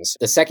of things.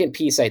 The second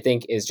piece, I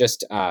think, is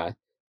just,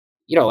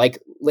 like,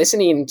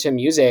 listening to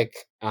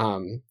music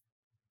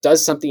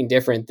does something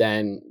different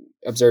than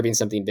observing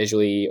something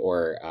visually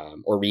or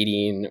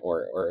reading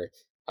or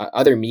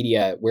other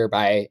media,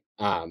 whereby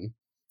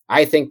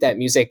I think that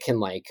music can,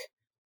 like,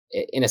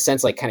 in a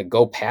sense, like, kind of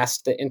go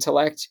past the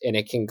intellect, and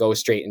it can go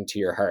straight into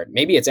your heart.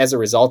 Maybe it's as a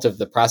result of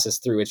the process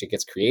through which it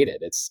gets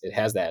created. It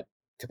has that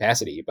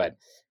capacity, but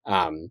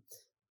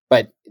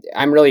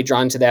I'm really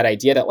drawn to that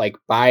idea that, like,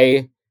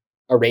 by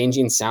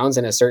arranging sounds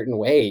in a certain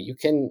way, you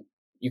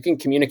can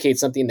communicate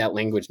something that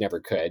language never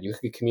could. You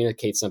could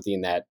communicate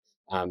something that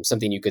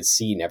something you could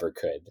see never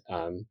could,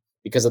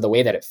 because of the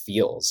way that it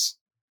feels.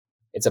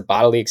 It's a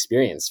bodily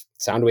experience.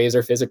 Sound waves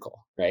are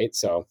physical, right?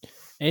 So,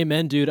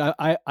 amen, dude.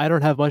 I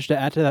don't have much to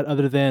add to that,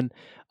 other than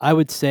I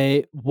would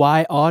say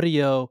why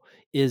audio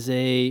is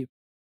a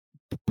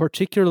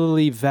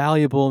particularly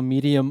valuable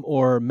medium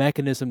or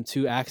mechanism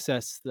to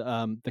access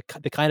the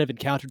kind of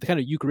encounter, the kind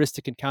of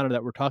Eucharistic encounter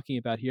that we're talking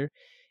about here.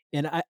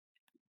 And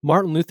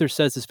Martin Luther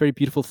says this very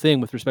beautiful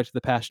thing with respect to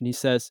the Passion. He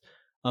says,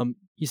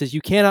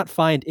 you cannot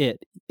find it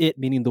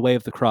meaning the way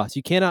of the cross.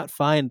 You cannot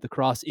find the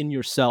cross in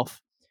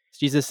yourself.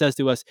 Jesus says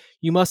to us,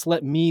 you must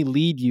let me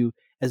lead you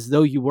as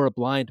though you were a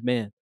blind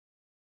man.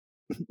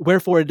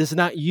 Wherefore it is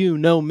not you,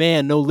 no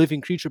man, no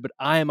living creature, but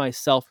I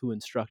myself who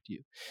instruct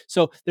you.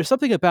 So there's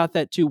something about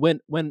that too.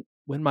 When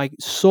my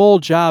sole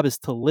job is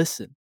to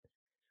listen,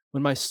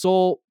 when my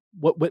soul,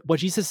 what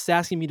Jesus is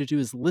asking me to do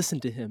is listen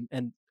to him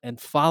and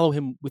follow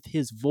him with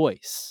his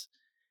voice.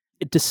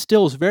 It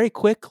distills very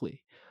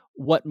quickly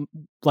what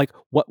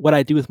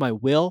I do with my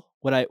will,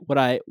 what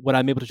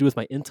I'm able to do with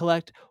my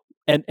intellect,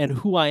 and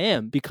who I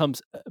am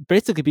becomes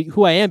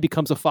who I am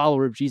becomes a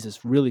follower of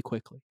Jesus really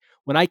quickly.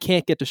 When I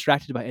can't get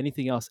distracted by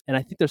anything else, and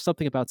I think there's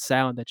something about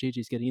sound that JJ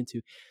is getting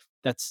into,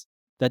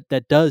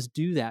 that does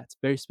do that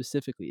very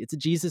specifically. It's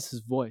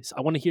Jesus' voice.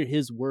 I want to hear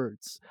his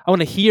words. I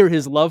want to hear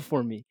his love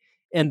for me,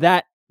 and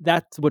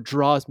that's what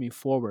draws me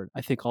forward.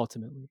 I think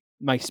ultimately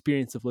my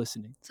experience of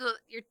listening. So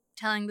you're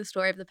telling the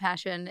story of the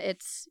Passion.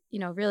 It's,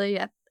 really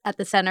at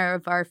the center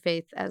of our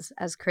faith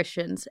as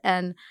Christians.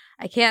 And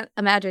I can't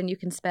imagine you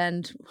can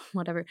spend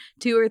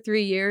 2 or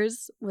 3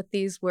 years with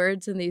these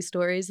words and these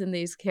stories and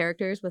these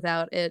characters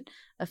without it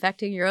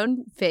affecting your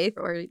own faith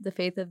or the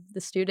faith of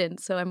the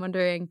students. So I'm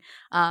wondering,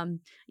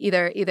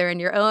 either in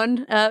your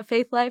own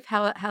faith life,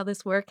 how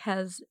this work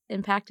has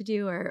impacted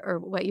you, or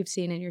what you've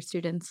seen in your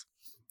students.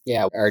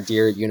 Yeah, our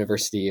dear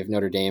University of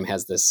Notre Dame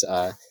has this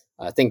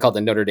thing called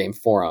the Notre Dame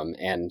Forum.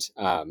 And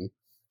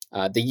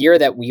the year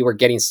that we were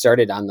getting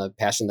started on the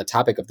Passion, the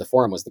topic of the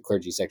forum was the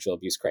clergy sexual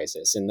abuse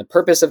crisis. And the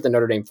purpose of the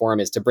Notre Dame Forum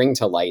is to bring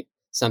to light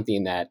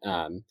something that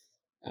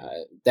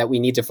that we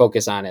need to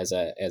focus on as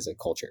a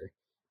culture.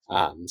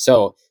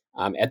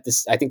 At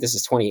this, I think this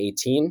is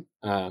 2018.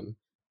 And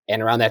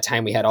around that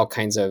time, we had all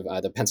kinds of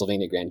the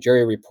Pennsylvania grand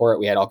jury report.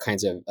 We had all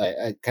kinds of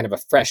kind of a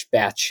fresh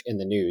batch in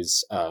the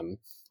news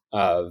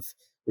of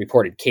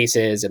reported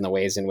cases and the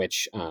ways in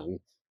which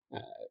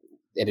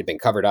it had been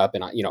covered up,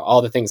 and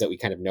all the things that we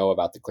kind of know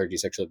about the clergy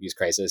sexual abuse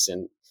crisis.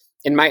 And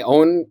in my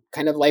own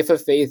kind of life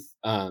of faith,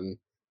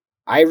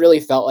 I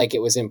really felt like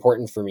it was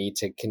important for me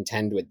to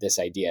contend with this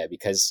idea,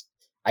 because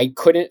I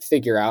couldn't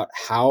figure out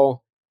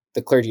how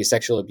the clergy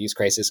sexual abuse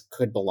crisis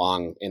could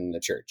belong in the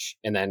church.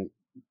 And then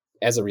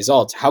as a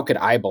result, how could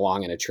I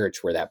belong in a church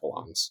where that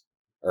belongs,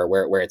 or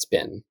where it's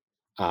been?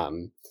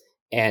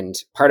 And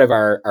part of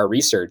our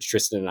research,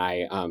 Tristan and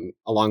I,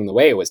 along the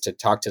way, was to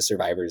talk to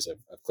survivors of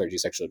clergy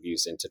sexual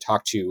abuse, and to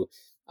talk to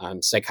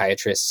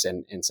psychiatrists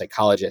and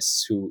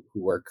psychologists who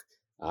work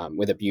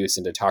with abuse,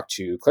 and to talk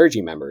to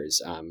clergy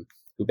members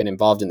who've been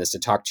involved in this, to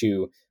talk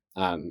to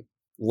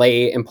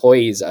lay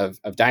employees of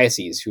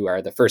dioceses who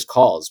are the first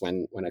calls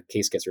when a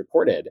case gets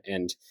reported,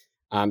 and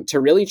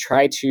to really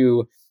try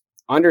to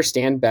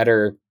understand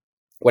better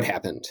what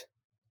happened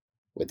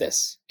with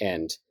this,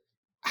 and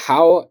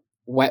how,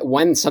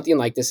 when something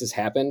like this has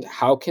happened,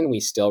 how can we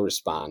still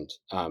respond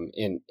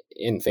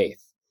in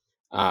faith?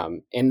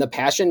 And the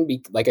Passion,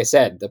 like I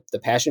said, the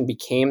Passion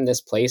became this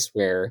place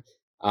where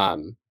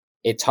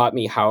it taught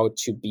me how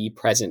to be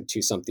present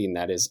to something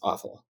that is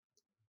awful.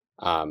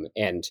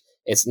 And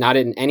it's not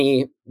in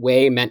any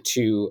way meant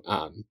to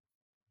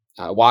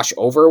wash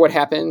over what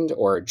happened,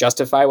 or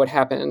justify what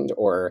happened,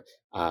 or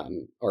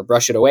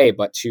brush it away,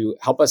 but to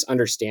help us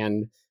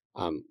understand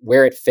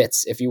where it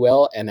fits, if you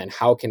will, and then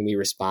how can we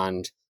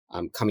respond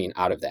coming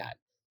out of that.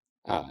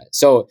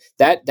 So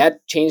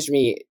that changed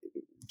me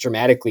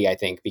dramatically, I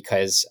think,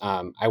 because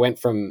I went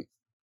from,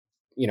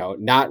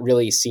 not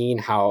really seeing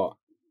how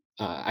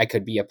I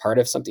could be a part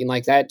of something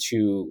like that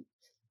to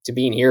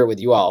being here with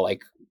you all,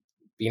 like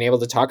being able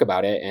to talk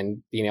about it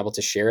and being able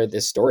to share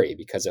this story,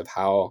 because of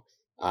how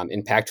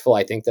impactful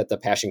I think that the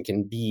Passion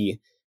can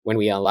be when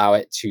we allow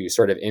it to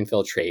sort of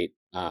infiltrate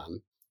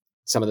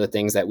some of the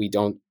things that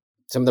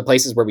some of the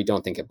places where we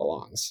don't think it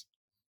belongs.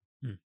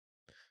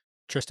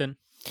 Tristan?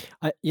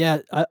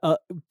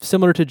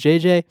 Similar to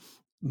JJ,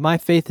 my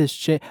faith has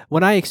changed.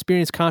 When I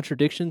experience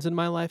contradictions in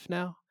my life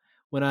now,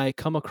 when I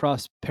come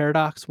across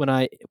paradox, when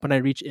I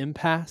reach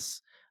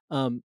impasse,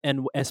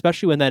 and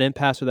especially when that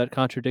impasse or that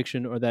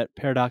contradiction or that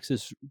paradox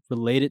is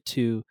related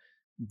to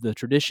the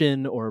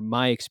tradition or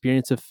my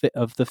experience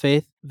of the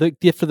faith, the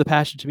gift of the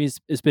Passion to me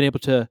is been able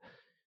to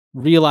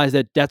realize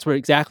that that's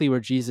exactly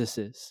where Jesus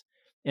is,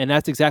 and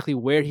that's exactly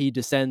where he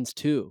descends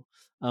to.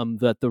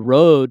 That the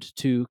road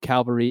to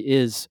Calvary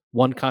is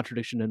one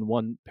contradiction and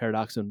one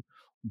paradox and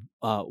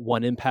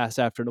one impasse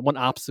after one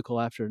obstacle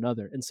after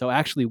another. And so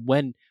actually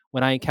when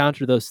I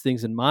encounter those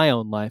things in my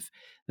own life,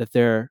 that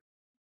they're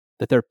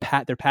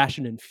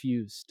passion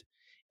infused.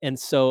 And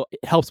so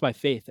it helps my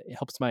faith, it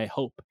helps my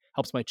hope,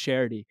 helps my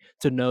charity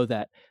to know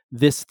that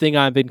this thing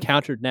I've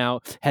encountered now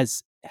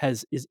is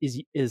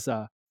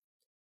the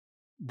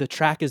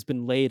track has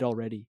been laid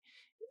already.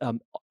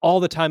 All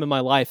the time in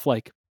my life,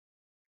 like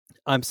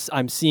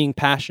I'm seeing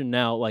passion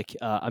now, like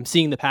I'm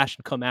seeing the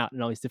passion come out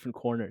in all these different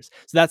corners.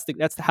 So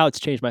that's how it's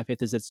changed my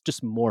faith, is it's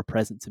just more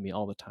present to me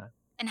all the time.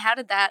 And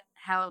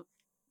how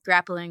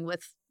grappling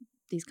with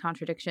these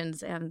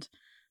contradictions and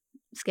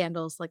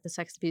scandals like the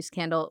sex abuse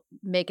scandal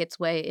make its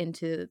way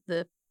into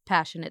the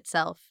Passion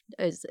itself?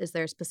 Is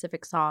there a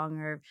specific song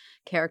or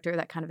character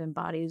that kind of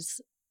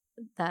embodies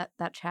that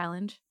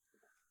challenge?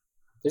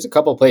 There's a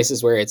couple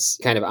places where it's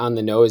kind of on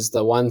the nose.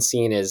 The one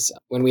scene is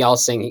when we all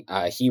sing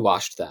He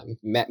Washed Them.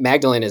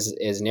 Magdalene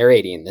is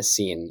narrating this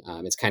scene.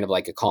 It's kind of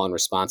like a call and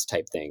response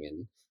type thing.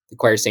 And the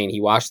choir saying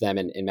He washed them,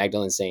 and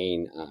Magdalene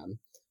saying...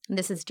 and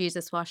this is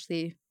Jesus washed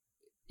the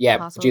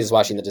apostles. Jesus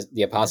washing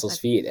the apostles'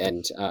 feet.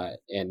 And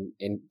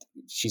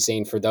she's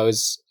saying for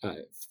those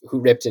who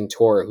ripped and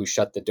tore, who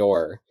shut the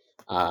door.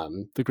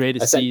 The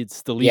greatest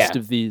seeds, the least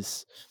of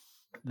these.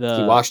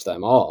 He washed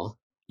them all.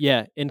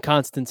 Yeah, in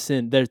constant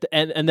sin. They're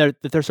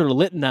sort of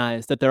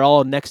litanized, that they're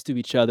all next to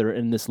each other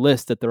in this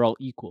list, that they're all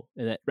equal,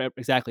 and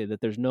that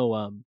there's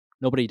no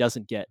nobody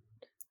doesn't get.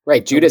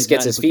 Right, Judas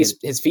gets his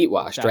feet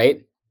washed,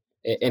 exactly.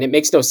 Right, and it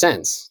makes no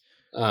sense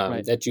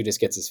that Judas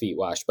gets his feet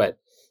washed. But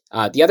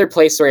the other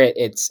place where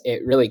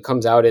it really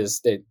comes out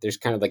is that there's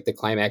kind of like the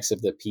climax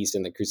of the piece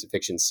in the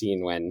crucifixion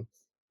scene when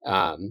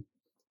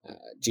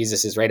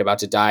Jesus is right about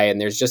to die,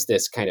 and there's just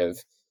this kind of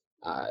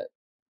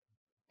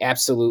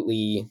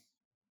absolutely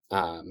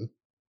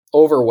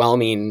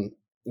overwhelming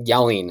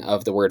yelling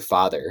of the word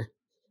Father,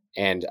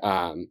 and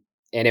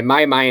in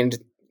my mind,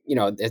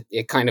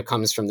 it kind of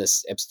comes from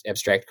this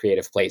abstract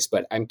creative place,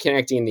 but I'm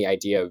connecting the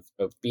idea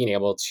of being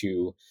able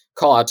to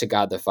call out to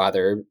God the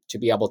Father, to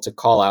be able to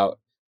call out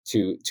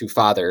to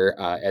Father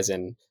as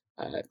in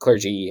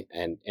clergy,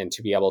 and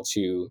to be able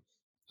to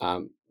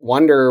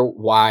wonder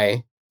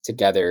why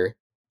together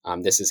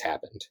this has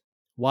happened.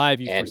 Why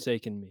have you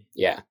forsaken me?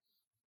 Yeah,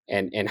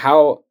 and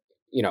how.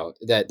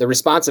 The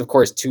response, of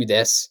course, to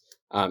this,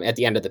 at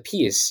the end of the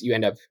piece, you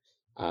end up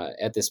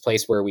at this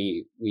place where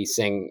we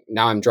sing,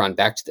 now I'm drawn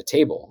back to the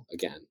table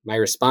again. My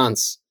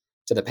response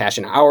to the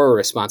Passion, our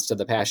response to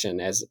the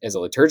Passion as a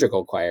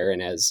liturgical choir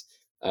and as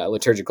a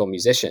liturgical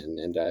musician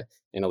and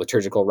a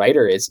liturgical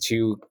writer is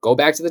to go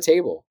back to the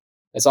table.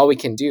 That's all we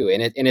can do.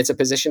 And it's a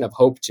position of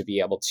hope to be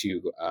able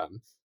to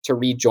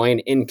rejoin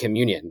in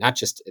communion, not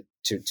just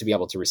to be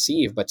able to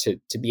receive, but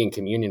to be in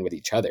communion with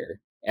each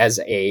other as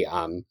a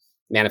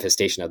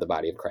manifestation of the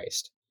body of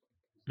Christ.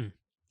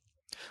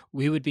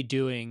 We would be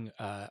doing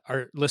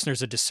our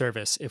listeners a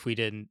disservice if we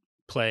didn't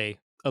play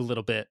a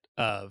little bit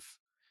of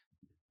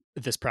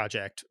this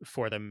project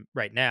for them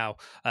right now.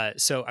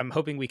 So I'm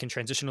hoping we can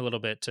transition a little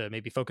bit to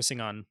maybe focusing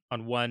on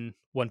one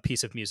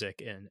piece of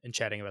music and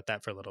chatting about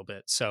that for a little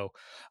bit. So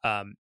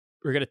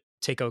we're going to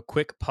take a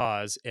quick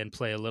pause and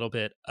play a little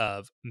bit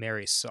of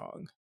Mary's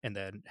song and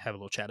then have a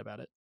little chat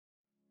about it.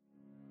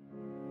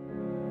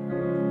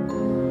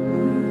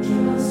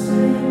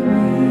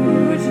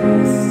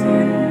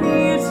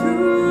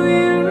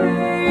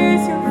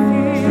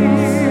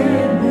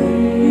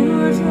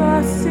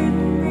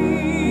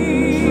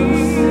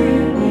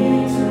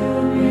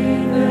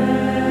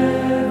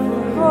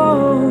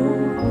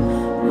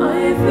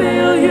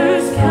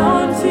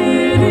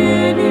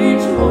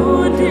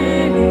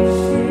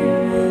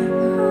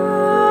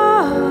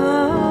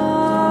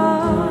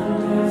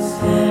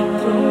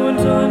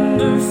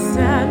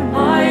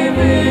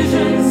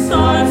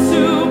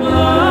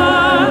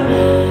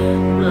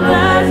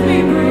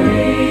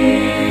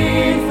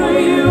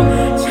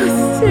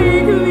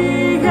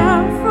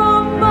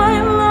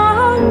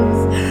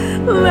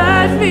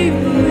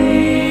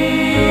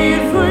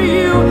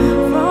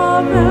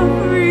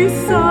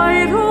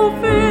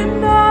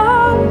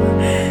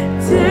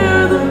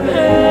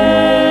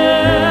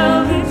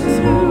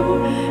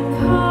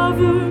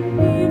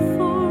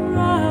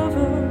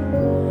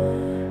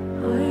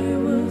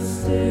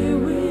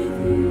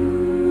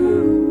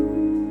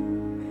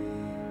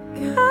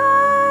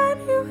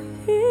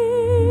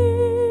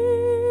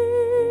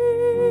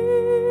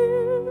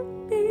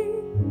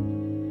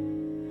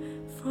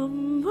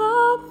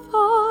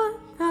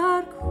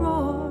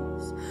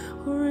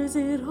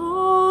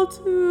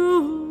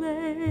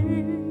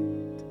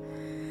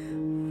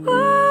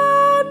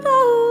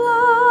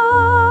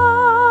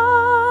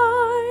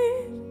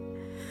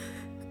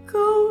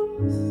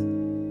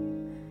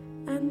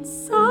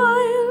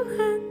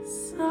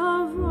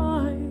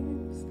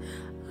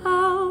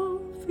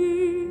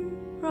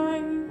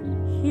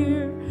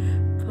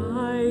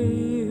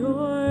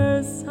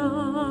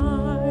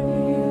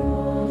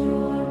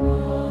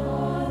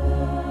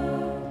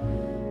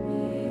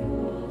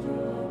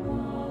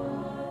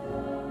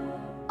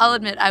 I'll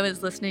admit I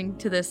was listening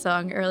to this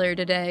song earlier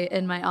today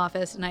in my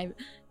office, and I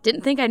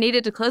didn't think I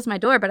needed to close my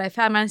door, but I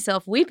found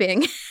myself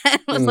weeping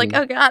and was like,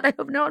 oh God, I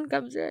hope no one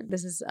comes in.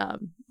 This is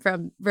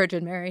from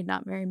Virgin Mary,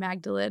 not Mary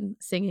Magdalene,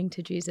 singing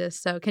to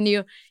Jesus. So can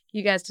you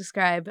guys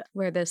describe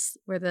where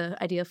the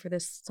idea for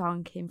this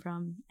song came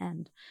from,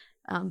 and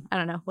I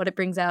don't know, what it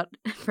brings out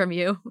from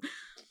you?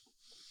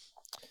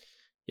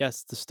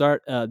 Yes, to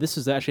start, this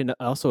is actually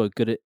also a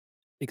good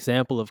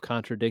example of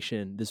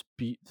contradiction. This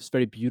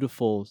very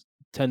beautiful,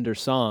 tender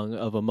song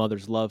of a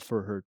mother's love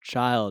for her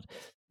child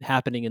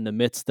happening in the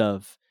midst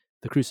of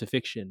the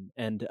crucifixion,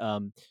 and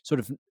sort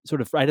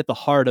of right at the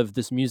heart of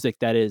this music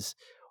that is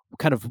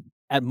kind of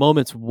at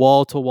moments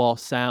wall to wall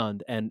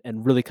sound and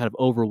really kind of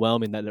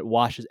overwhelming, that it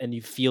washes and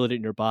you feel it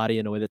in your body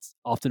in a way that's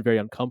often very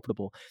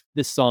uncomfortable.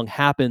 This song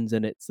happens,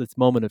 and it's this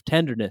moment of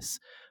tenderness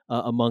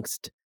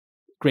amongst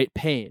great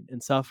pain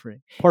and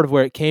suffering. Part of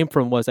where it came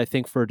from was, I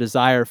think, for a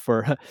desire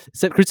for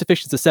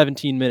crucifixion's a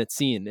 17-minute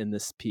scene in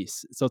this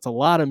piece, so it's a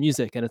lot of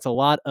music and it's a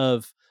lot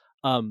of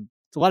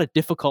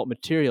difficult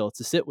material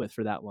to sit with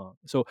for that long.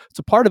 So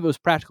part of it was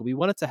practical. We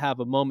wanted to have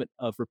a moment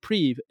of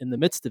reprieve in the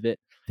midst of it.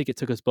 I think it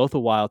took us both a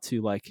while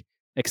to like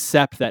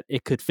accept that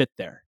it could fit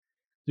there.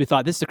 We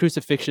thought, this is a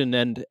crucifixion,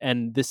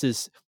 and this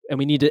is, and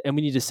we need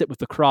to sit with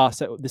the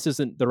cross. This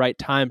isn't the right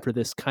time for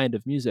this kind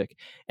of music.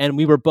 And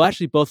we were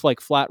actually both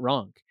like flat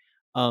wrong.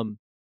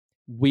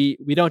 We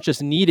don't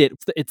just need it.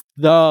 It's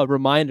the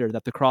reminder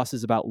that the cross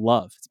is about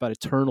love. It's about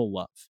eternal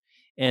love,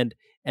 and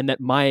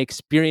that my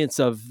experience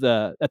at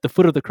the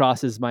foot of the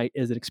cross is an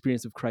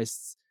experience of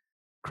Christ's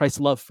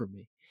love for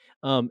me.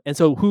 And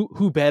so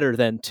who better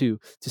than to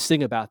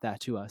sing about that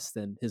to us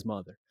than his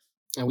mother?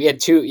 And we had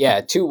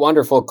two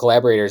wonderful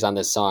collaborators on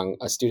this song,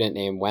 a student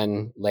named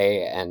Wen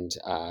Lei and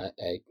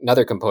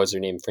another composer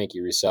named Frankie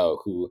Rousseau,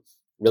 who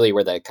really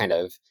were the kind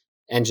of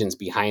engines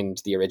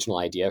behind the original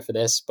idea for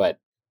this. But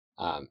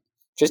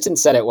Tristan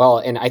said it well.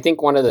 And I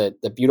think one of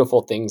the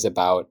beautiful things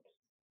about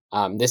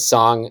this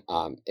song,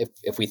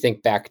 if we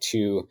think back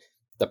to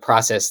the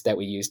process that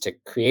we used to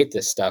create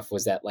this stuff,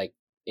 was that like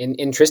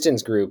in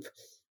Tristan's group,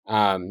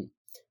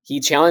 he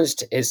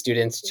challenged his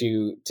students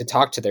to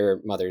talk to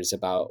their mothers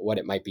about what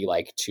it might be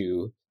like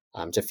to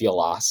feel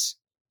loss.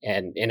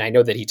 And I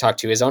know that he talked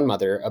to his own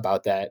mother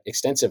about that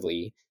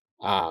extensively.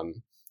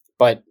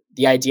 But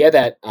the idea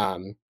that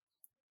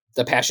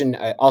the Passion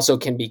also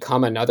can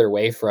become another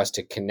way for us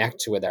to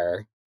connect with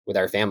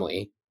our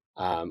family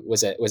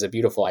was a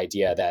beautiful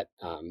idea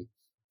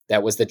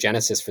that was the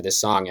genesis for this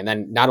song. And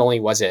then not only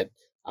was it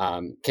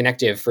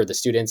connective for the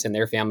students and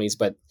their families,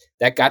 but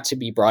that got to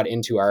be brought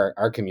into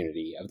our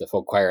community of the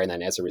folk choir. And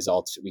then as a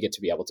result, we get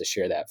to be able to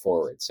share that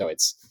forward. So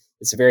it's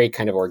a very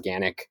kind of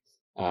organic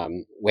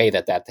way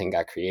that thing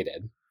got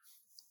created.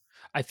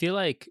 I feel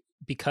like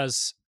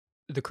because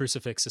the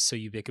crucifix is so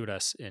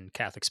ubiquitous in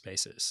Catholic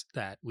spaces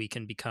that we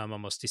can become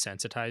almost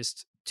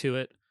desensitized to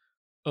it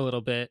a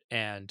little bit.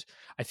 And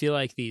I feel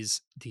like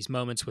these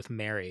moments with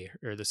Mary,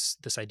 or this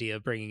idea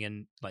of bringing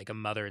in like a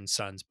mother and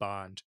son's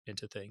bond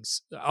into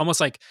things,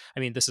 almost like, I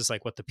mean, this is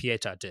like what the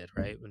Pietà did,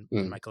 right?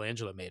 When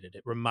Michelangelo made it,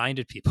 it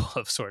reminded people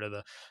of sort of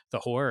the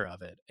horror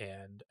of it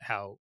and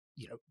how,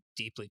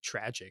 deeply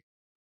tragic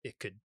it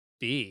could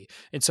be.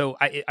 And so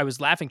I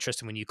was laughing,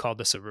 Tristan, when you called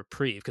this a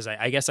reprieve, because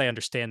I guess I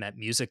understand that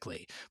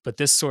musically, but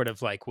this sort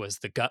of like was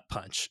the gut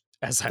punch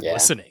as I'm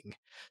listening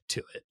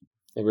to it.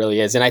 It really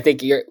is. And I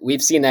think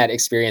we've seen that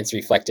experience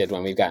reflected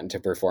when we've gotten to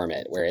perform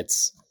it, where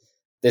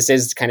this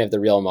is kind of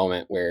the real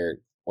moment where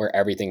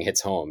everything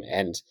hits home.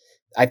 And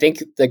I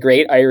think the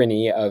great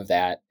irony of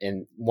that,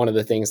 and one of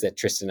the things that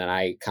Tristan and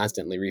I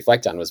constantly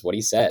reflect on, was what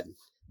he said.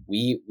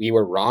 We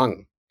were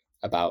wrong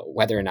about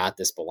whether or not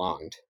this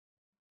belonged.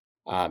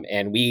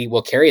 And we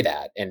will carry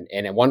that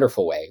in a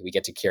wonderful way. We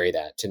get to carry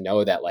that, to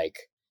know that like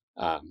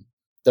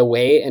the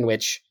way in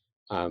which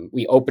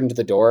we opened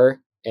the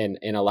door and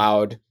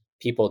allowed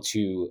people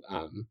to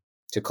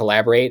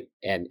collaborate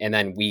and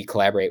then we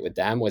collaborate with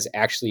them was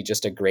actually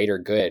just a greater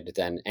good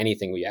than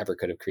anything we ever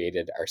could have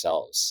created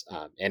ourselves.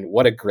 And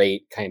what a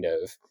great kind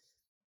of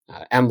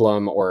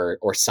emblem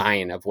or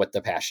sign of what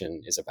the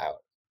Passion is about.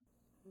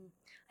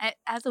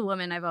 As a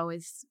woman, I've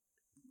always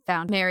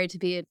found Mary to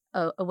be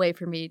a way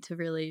for me to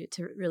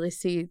really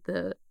see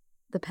the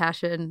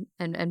Passion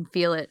and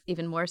feel it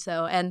even more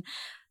so. And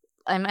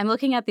I'm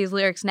looking at these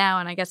lyrics now,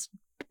 and I guess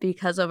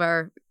because of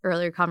our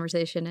earlier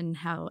conversation and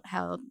how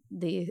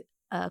the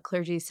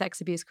clergy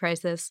sex abuse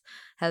crisis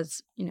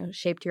has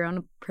shaped your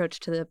own approach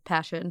to the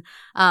Passion,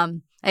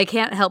 I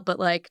can't help but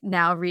like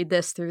now read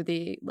this through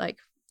the like,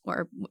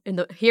 or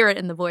hear it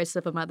in the voice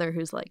of a mother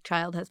whose like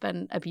child has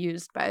been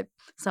abused by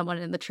someone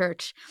in the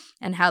church,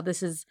 and how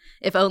this is,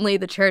 if only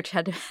the church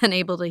had been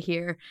able to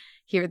hear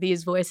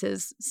these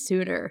voices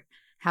sooner,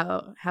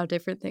 how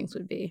different things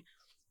would be.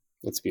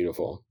 That's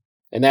beautiful.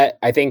 And that,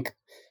 I think,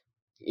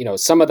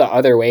 some of the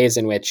other ways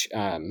in which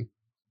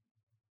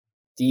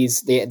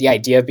the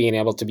idea of being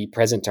able to be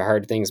present to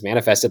hard things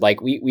manifested,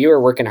 like we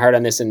were working hard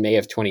on this in May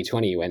of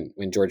 2020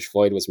 when George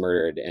Floyd was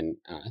murdered, and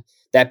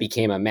that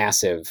became a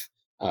massive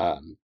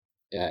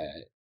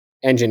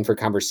engine for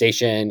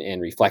conversation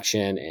and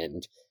reflection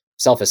and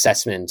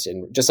self-assessment,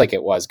 and just like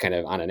it was kind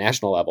of on a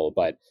national level.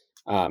 But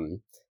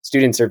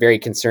students are very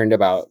concerned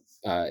about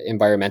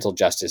environmental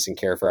justice and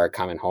care for our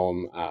common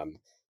home,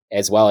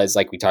 as well as,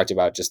 like we talked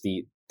about, just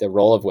the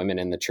role of women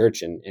in the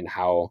church and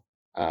how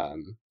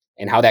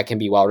that can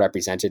be well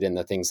represented in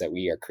the things that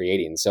we are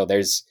creating. So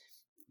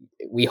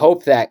we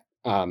hope that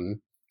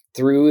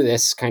through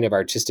this kind of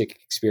artistic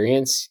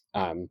experience,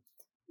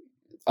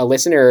 a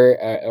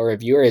listener or a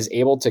viewer is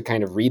able to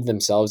kind of read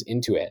themselves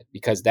into it,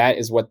 because that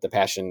is what the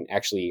Passion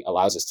actually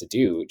allows us to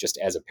do, just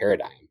as a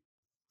paradigm.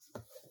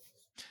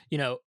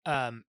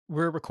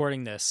 We're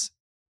recording this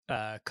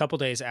a couple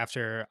days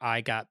after I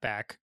got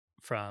back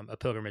from a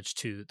pilgrimage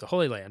to the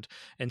Holy Land.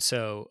 And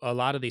so a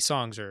lot of these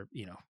songs are,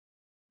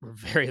 were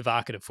very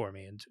evocative for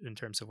me in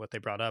terms of what they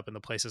brought up and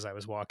the places I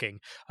was walking.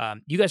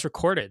 You guys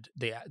recorded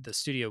the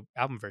studio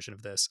album version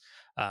of this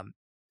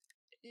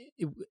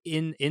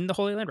in the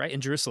Holy Land, right?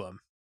 In Jerusalem,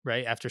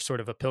 right? After sort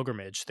of a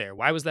pilgrimage there.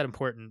 Why was that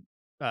important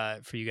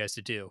for you guys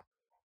to do?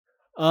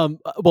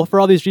 Well, for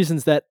all these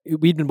reasons that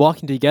we'd been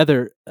walking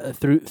together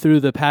through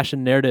the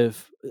Passion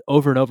narrative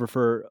over and over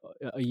for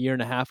a year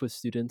and a half with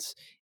students,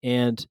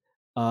 and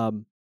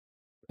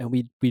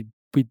we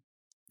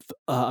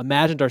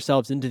imagined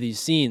ourselves into these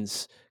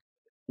scenes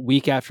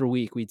week after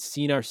week. We'd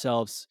seen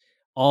ourselves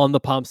on the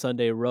Palm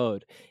Sunday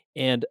road,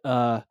 and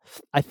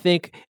I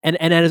think, and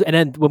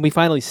then when we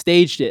finally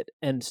staged it,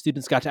 and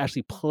students got to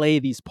actually play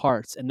these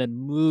parts, and then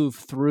move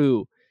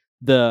through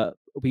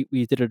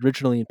we did it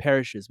originally in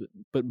parishes,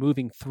 but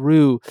moving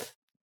through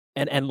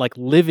and like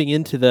living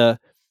into the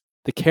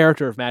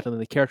character of Magdalene,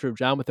 the character of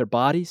John with their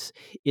bodies,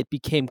 it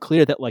became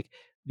clear that like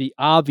the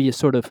obvious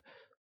sort of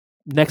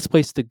next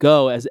place to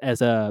go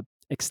as a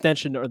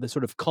extension or the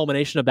sort of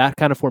culmination of that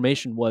kind of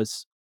formation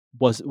was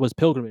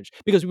pilgrimage,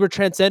 because we were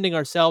transcending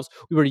ourselves,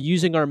 we were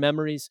using our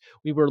memories,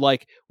 we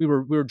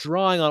were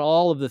drawing on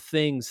all of the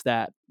things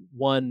that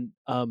one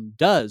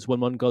does when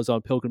one goes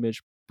on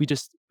pilgrimage.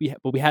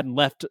 But we hadn't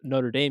left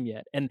Notre Dame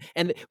yet, and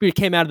we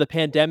came out of the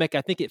pandemic.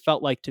 I think it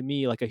felt like to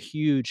me like a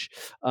huge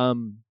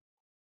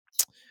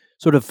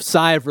sort of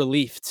sigh of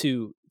relief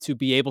to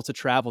be able to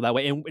travel that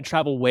way and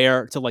travel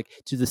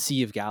to the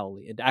Sea of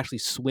Galilee and to actually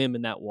swim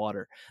in that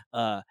water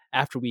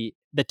after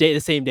the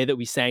same day that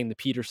we sang the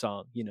Peter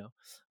song.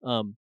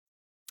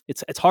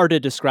 It's hard to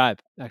describe,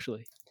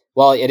 actually.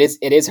 Well, it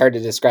is hard to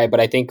describe, but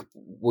I think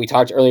we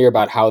talked earlier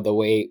about how the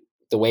way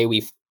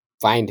we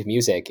find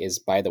music is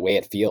by the way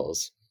it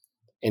feels.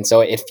 And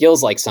so it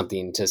feels like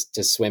something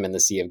to swim in the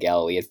Sea of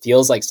Galilee. It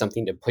feels like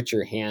something to put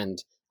your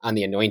hand on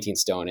the anointing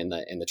stone in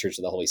the Church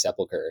of the Holy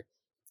Sepulchre.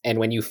 And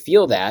when you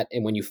feel that,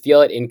 and when you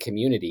feel it in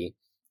community,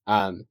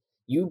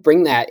 you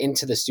bring that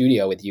into the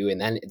studio with you, and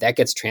then that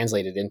gets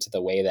translated into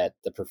the way that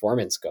the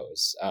performance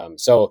goes.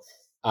 So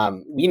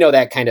we know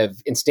that kind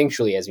of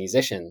instinctually as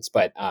musicians,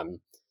 but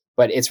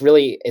it's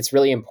really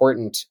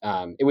important.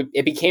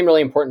 It became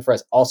really important for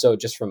us also,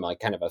 just from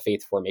like kind of a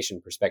faith formation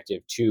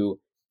perspective, to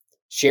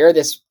share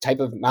this type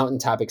of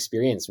mountaintop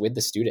experience with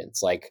the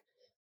students. Like,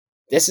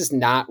 this is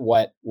not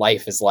what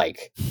life is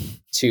like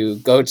to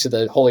go to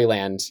the Holy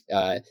Land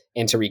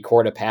and to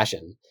record a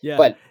Passion. Yeah.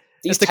 But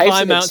these to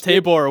climb Mount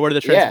Tabor, where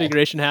the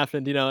Transfiguration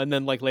happened, and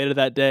then like later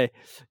that day,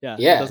 it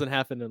doesn't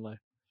happen in life.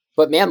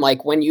 But man,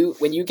 like when you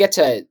get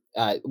to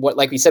what,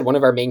 like we said, one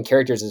of our main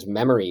characters is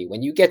memory.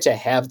 When you get to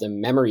have the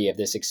memory of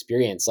this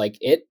experience, like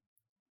it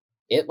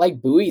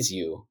like buoys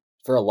you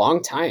for a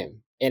long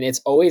time, and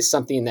it's always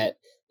something that,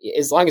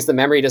 as long as the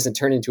memory doesn't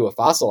turn into a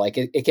fossil, like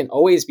it can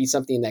always be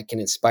something that can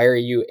inspire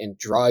you and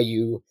draw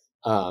you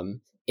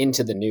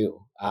into the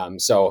new.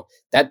 So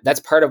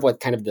that's part of what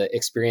kind of the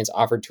experience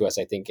offered to us,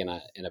 I think, in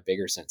a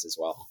bigger sense as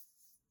well.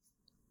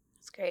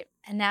 That's great.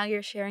 And now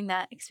you're sharing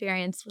that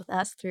experience with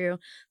us through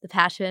the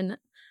Passion.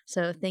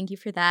 So thank you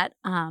for that.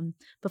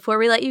 Before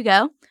we let you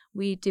go,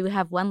 we do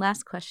have one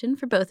last question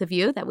for both of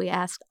you that we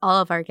asked all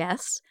of our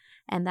guests.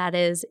 And that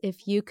is,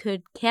 if you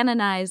could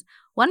canonize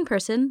one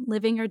person,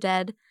 living or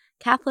dead,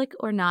 Catholic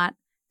or not,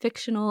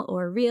 fictional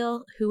or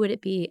real, who would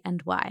it be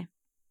and why?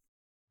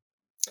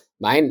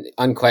 Mine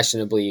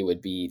unquestionably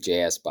would be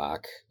J.S.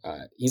 Bach.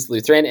 He's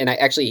Lutheran, and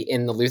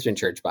in the Lutheran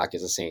Church, Bach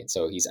is a saint,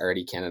 so he's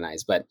already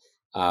canonized. But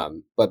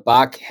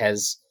Bach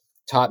has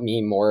taught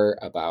me more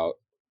about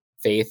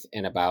faith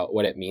and about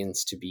what it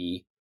means to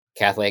be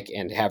Catholic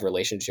and have a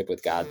relationship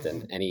with God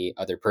than any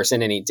other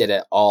person, and he did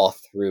it all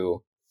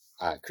through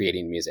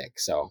creating music.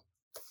 So,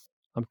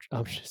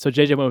 so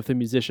JJ went with the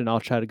musician. I'll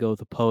try to go with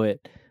the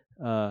poet.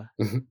 I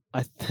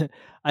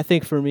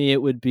think for me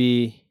it would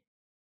be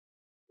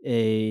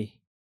it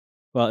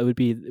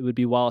would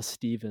be Wallace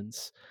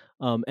Stevens,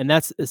 and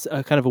that's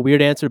a kind of a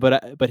weird answer,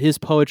 but his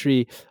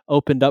poetry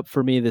opened up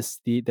for me that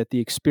the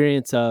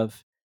experience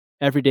of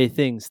everyday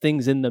things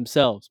in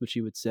themselves, which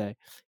you would say,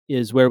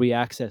 is where we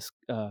access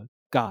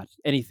God,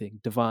 anything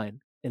divine,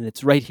 and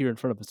it's right here in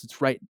front of us.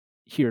 It's right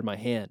here in my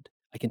hand.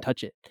 I can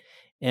touch it,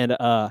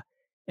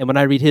 and when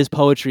I read his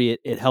poetry,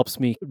 it helps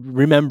me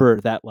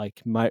remember that,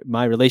 like,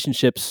 my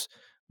relationships,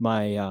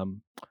 my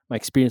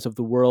experience of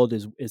the world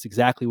is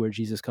exactly where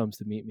Jesus comes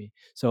to meet me.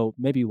 So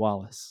maybe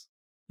Wallace.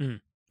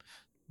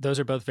 Those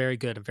are both very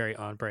good and very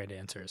on-brand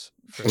answers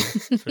for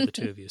the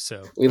two of you.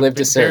 So we live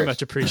to serve. Very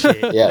much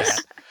appreciate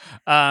yes.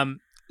 that.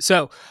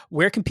 So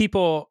where can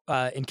people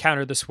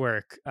encounter this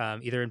work,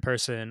 either in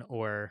person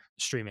or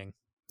streaming?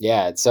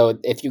 Yeah, so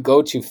if you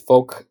go to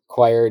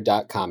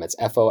folkchoir.com, it's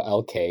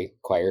FOLK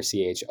choir,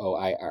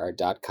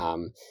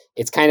 CHOIR.com.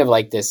 It's kind of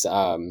like this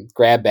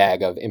grab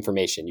bag of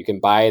information. You can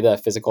buy the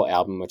physical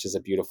album, which is a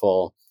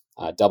beautiful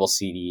double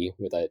CD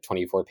with a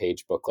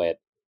 24-page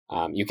booklet.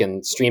 You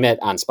can stream it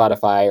on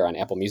Spotify or on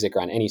Apple Music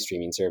or on any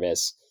streaming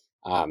service.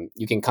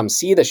 You can come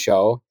see the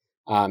show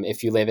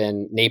if you live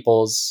in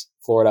Naples,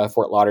 Florida,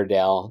 Fort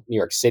Lauderdale, New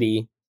York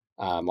City,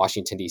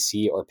 Washington,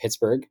 D.C., or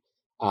Pittsburgh.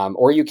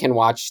 Or you can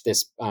watch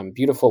this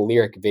beautiful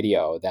lyric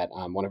video that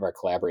one of our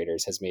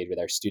collaborators has made with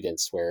our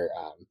students, where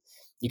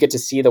you get to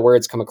see the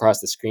words come across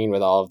the screen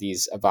with all of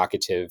these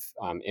evocative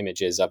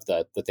images of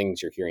the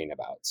things you're hearing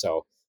about.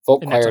 So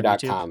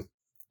folkchoir.com.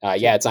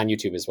 Yeah, it's on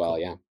YouTube as well.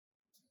 Yeah.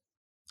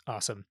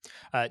 Awesome.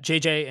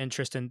 JJ and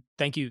Tristan,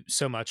 thank you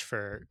so much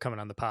for coming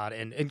on the pod,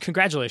 and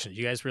congratulations.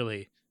 You guys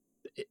really,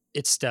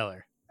 it's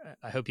stellar.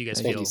 I hope you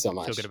guys Thank you so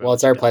much. Feel good about well,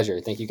 it's our pleasure.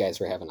 Thank you guys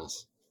for having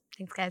us.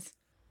 Thanks, guys.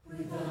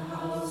 With the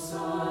house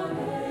on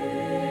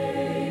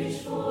age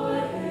for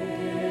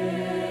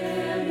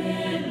him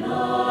in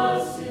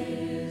love's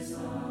design,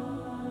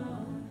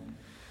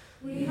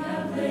 we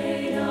have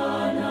laid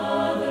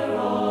another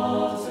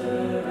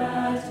altar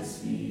at his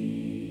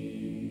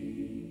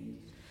feet,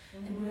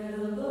 and where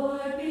the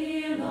Lord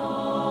belongs,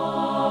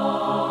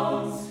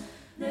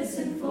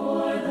 listen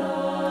for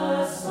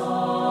the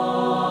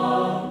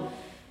song.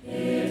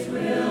 It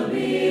will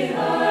be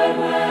heard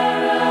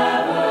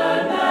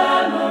wherever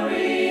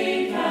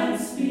memory can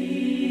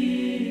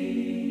speak.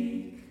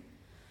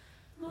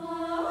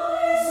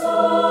 My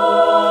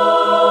soul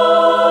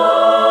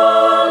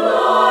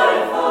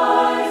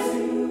glorifies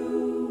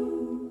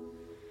you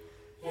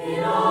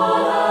in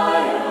all I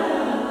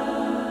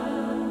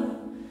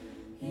am,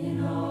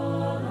 in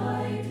all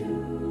I do.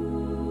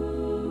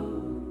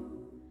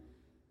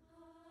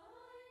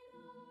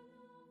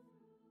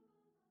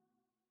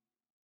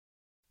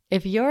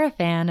 If you're a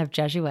fan of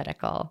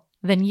Jesuitical,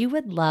 then you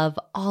would love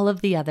all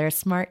of the other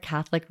smart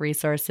Catholic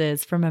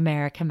resources from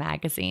America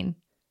Magazine.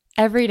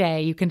 Every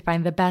day you can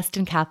find the best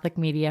in Catholic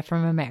media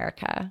from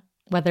America,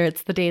 whether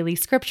it's the daily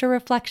scripture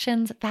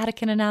reflections,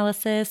 Vatican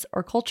analysis,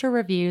 or culture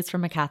reviews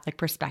from a Catholic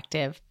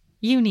perspective.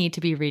 You need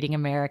to be reading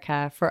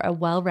America for a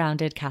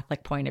well-rounded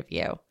Catholic point of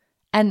view.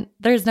 And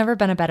there's never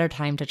been a better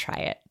time to try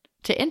it.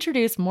 To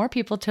introduce more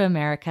people to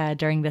America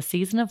during the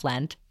season of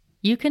Lent,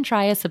 you can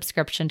try a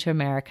subscription to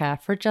America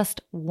for just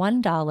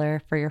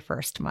 $1 for your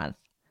first month.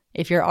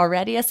 If you're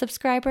already a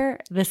subscriber,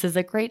 this is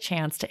a great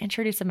chance to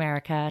introduce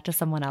America to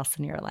someone else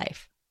in your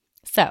life.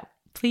 So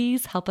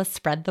please help us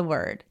spread the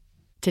word.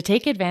 To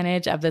take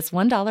advantage of this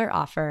 $1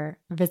 offer,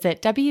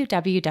 visit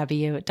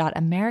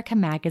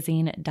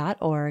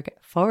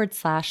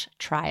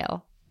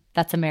www.americamagazine.org/trial.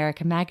 That's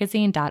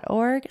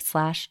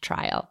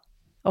americamagazine.org/trial.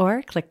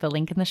 Or click the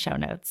link in the show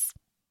notes.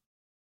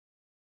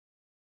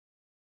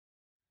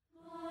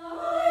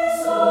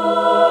 My soul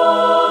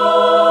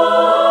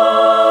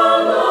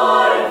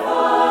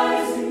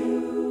glorifies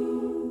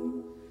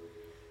you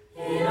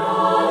in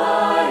all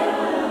I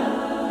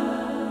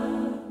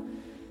am,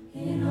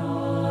 in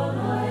all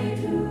I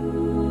do.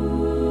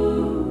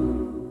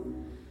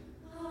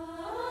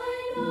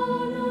 I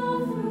know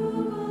no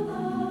frugal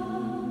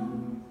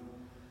lamp,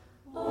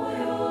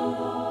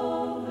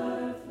 oil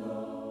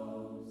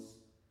overflows.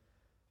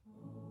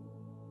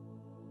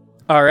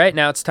 All right,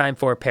 now it's time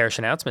for parish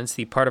announcements,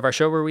 the part of our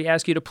show where we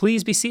ask you to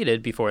please be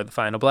seated before the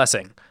final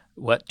blessing.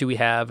 What do we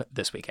have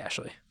this week,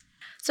 Ashley?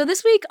 So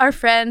this week, our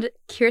friend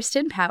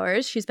Kirsten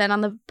Powers, she's been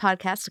on the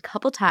podcast a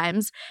couple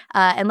times.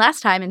 And last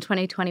time in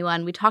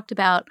 2021, we talked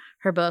about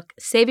her book,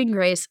 Saving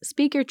Grace,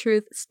 Speak Your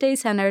Truth, Stay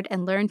Centered,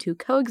 and Learn to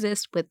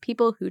Coexist with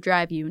People Who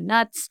Drive You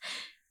Nuts.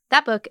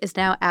 That book is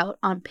now out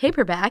on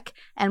paperback,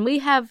 and we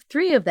have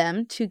 3 of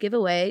them to give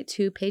away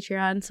to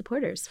Patreon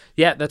supporters.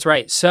 Yeah, that's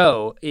right.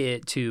 So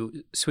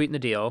to sweeten the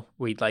deal,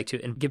 we'd like to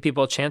give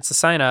people a chance to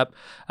sign up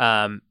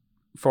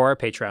for our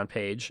Patreon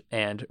page,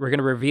 and we're going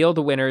to reveal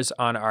the winners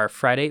on our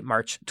Friday,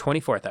 March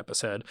 24th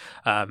episode.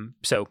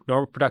 So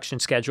normal production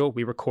schedule,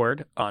 we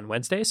record on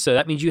Wednesdays. So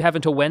that means you have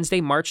until Wednesday,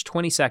 March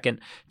 22nd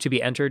to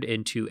be entered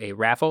into a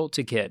raffle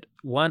to get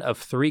one of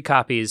 3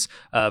 copies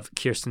of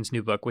Kirsten's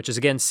new book, which is,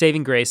 again,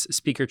 Saving Grace,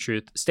 Speak Your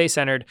Truth, Stay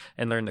Centered,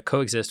 and Learn to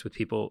Coexist with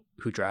People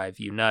Who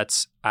Drive You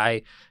Nuts.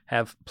 I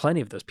have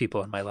plenty of those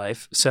people in my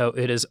life, so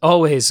it is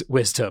always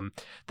wisdom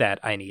that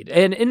I need.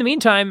 And in the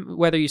meantime,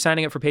 whether you're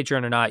signing up for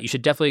Patreon or not, you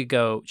should definitely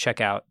go check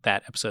out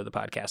that episode of the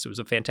podcast. It was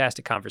a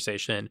fantastic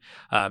conversation,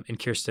 and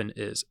Kirsten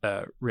is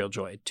a real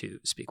joy to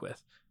speak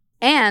with.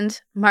 And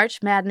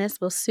March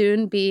Madness will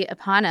soon be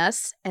upon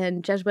us,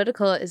 and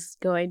Jesuitical is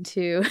going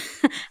to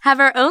have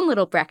our own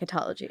little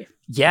bracketology.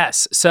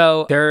 Yes.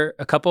 So there are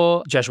a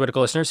couple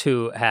Jesuitical listeners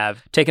who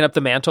have taken up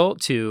the mantle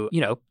to,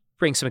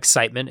 bring some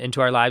excitement into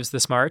our lives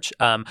this March.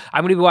 I'm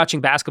going to be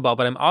watching basketball,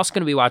 but I'm also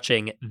going to be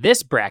watching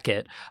this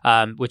bracket,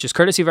 which is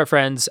courtesy of our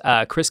friends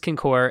Chris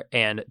Kincor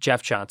and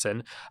Jeff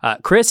Johnson.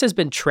 Chris has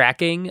been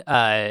tracking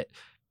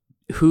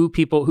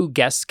who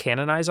guests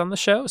canonize on the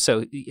show.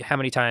 So how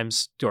many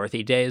times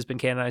Dorothy Day has been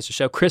canonized on the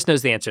show? Chris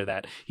knows the answer to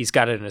that. He's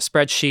got it in a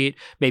spreadsheet.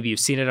 Maybe you've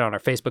seen it on our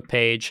Facebook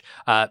page.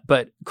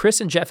 But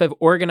Chris and Jeff have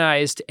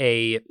organized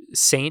a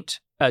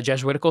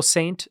Jesuitical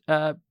saint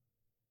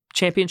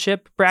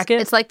championship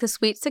bracket. It's like the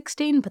Sweet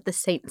 16, but the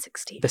Saint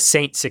 16. The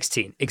Saint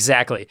 16,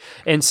 exactly.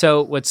 And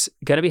so what's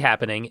going to be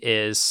happening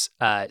is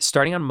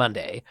starting on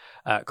Monday,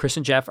 Chris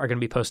and Jeff are going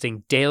to be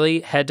posting daily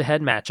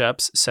head-to-head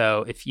matchups.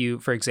 So if you,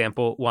 for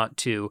example, want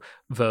to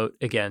vote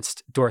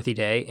against Dorothy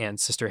Day and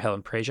Sister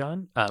Helen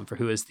Prejean for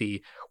who is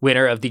the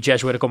winner of the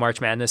Jesuitical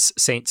March Madness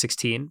Saint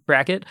 16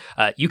 bracket,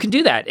 you can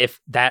do that. If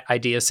that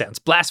idea sounds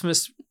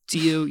blasphemous to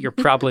you, you're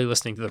probably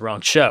listening to the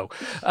wrong show.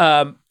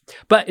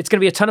 But it's going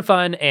to be a ton of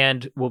fun,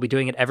 and we'll be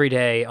doing it every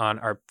day on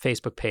our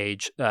Facebook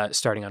page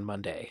starting on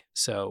Monday.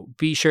 So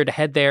be sure to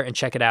head there and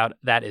check it out.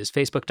 That is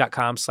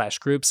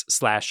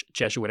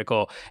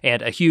facebook.com/groups/Jesuitical.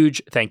 And a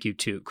huge thank you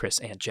to Chris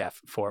and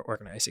Jeff for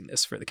organizing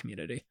this for the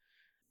community.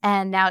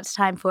 And now it's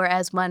time for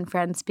As One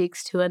Friend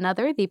Speaks to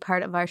Another, the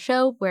part of our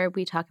show where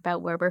we talk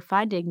about where we're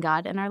finding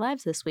God in our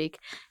lives this week.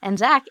 And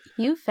Zach,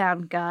 you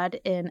found God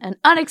in an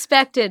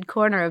unexpected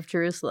corner of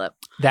Jerusalem.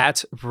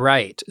 That's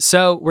right.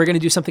 So we're going to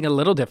do something a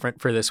little different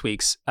for this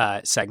week's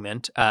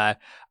segment.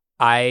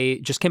 I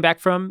just came back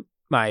from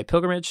my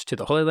pilgrimage to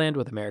the Holy Land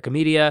with America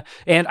Media,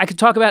 and I could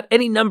talk about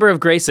any number of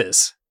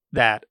graces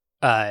that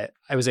I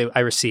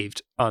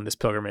received on this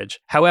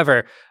pilgrimage.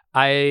 However,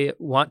 I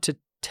want to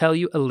tell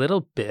you a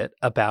little bit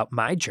about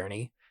my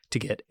journey to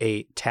get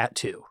a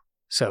tattoo.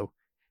 So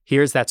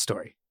here's that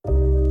story.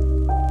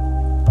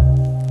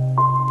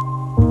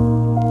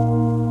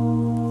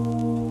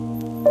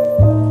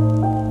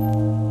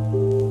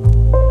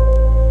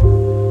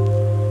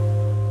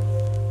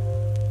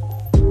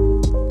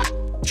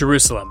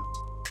 Jerusalem.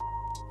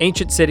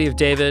 Ancient city of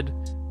David,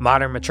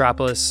 modern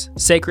metropolis,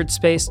 sacred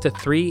space to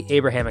 3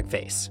 Abrahamic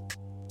faiths.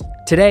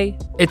 Today,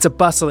 it's a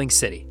bustling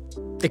city,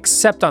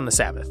 except on the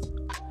Sabbath.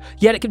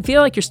 Yet it can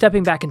feel like you're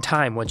stepping back in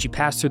time once you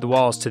pass through the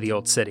walls to the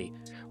Old City,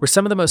 where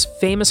some of the most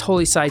famous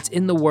holy sites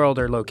in the world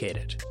are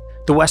located.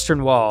 The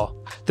Western Wall,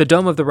 the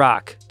Dome of the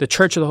Rock, the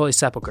Church of the Holy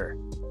Sepulchre.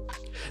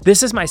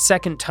 This is my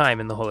second time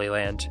in the Holy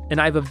Land,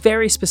 and I have a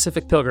very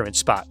specific pilgrimage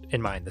spot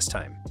in mind this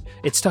time.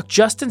 It's tucked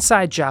just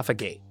inside Jaffa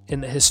Gate, in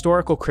the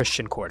historical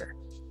Christian Quarter.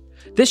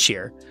 This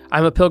year,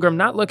 I'm a pilgrim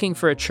not looking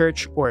for a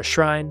church or a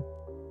shrine,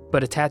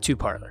 but a tattoo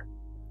parlor.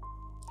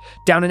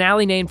 Down an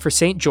alley named for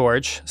St.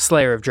 George,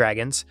 Slayer of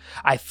Dragons,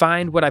 I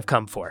find what I've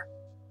come for,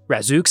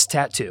 Razzouk's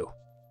Tattoo.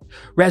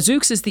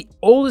 Razzouk's is the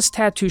oldest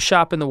tattoo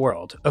shop in the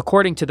world,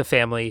 according to the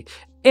family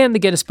and the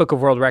Guinness Book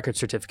of World Records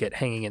certificate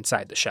hanging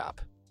inside the shop.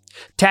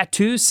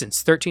 Tattoos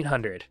since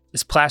 1300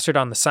 is plastered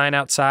on the sign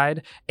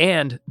outside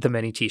and the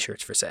many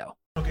t-shirts for sale.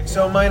 Okay,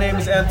 so my name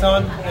is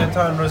Anton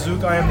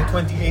Razzouk. I am the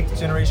 28th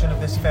generation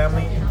of this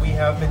family, and we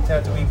have been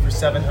tattooing for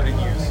 700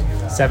 years.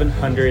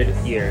 700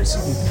 years.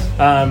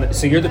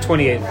 So you're the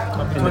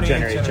 28th in the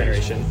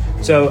generation.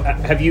 So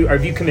are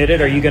you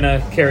committed? Are you going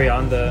to carry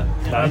on the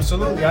line?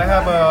 Absolutely. I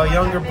have a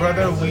younger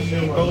brother. We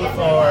both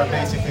are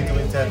basically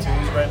doing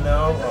tattoos right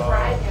now.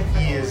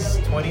 He is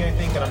 20, I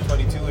think, and I'm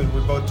 22, and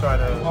we're both trying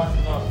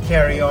to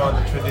carry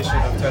on the tradition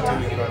of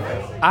tattooing in our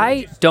family.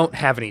 I don't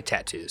have any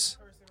tattoos.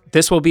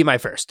 This will be my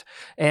first,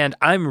 and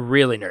I'm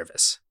really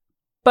nervous.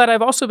 But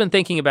I've also been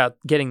thinking about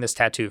getting this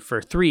tattoo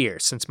for 3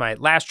 years since my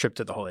last trip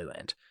to the Holy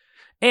Land.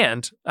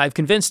 And I've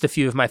convinced a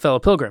few of my fellow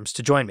pilgrims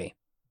to join me.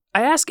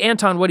 I ask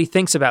Anton what he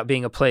thinks about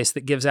being a place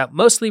that gives out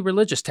mostly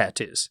religious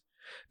tattoos.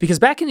 Because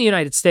back in the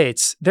United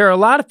States, there are a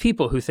lot of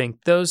people who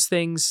think those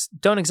things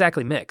don't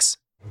exactly mix.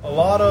 A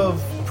lot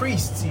of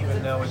priests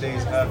even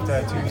nowadays have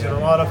tattoos, and a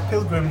lot of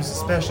pilgrims,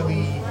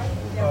 especially,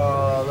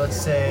 let's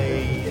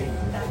say,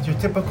 your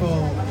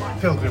typical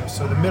pilgrims,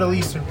 so the Middle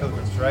Eastern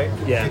pilgrims, right?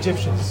 Yeah.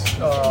 Egyptians,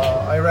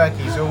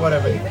 Iraqis, or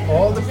whatever.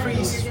 All the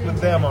priests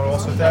with them are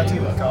also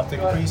tattooed.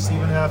 Coptic priests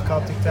even have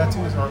Coptic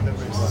tattoos on their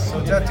wrists.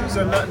 So tattoos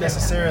are not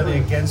necessarily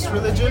against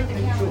religion.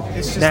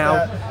 It's just Now,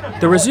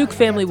 that the Razzouk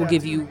family will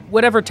give you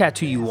whatever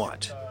tattoo you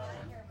want.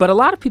 But a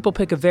lot of people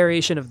pick a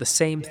variation of the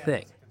same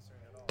thing,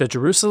 the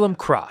Jerusalem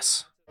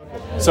cross.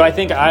 So I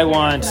think I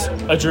want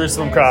a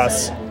Jerusalem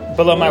cross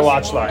below my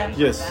watch line.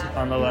 Yes.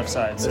 On the left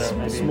side. So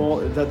maybe Small,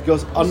 that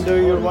goes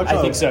under your watch. I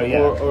think so,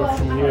 yeah. Or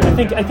from here.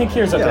 I think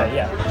here's okay,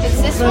 yeah.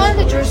 Is this one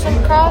the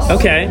Jerusalem cross?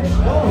 Okay.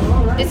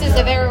 This is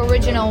the very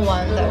original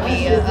one that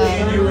we.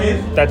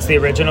 That's the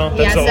original?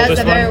 That's Yes, the that's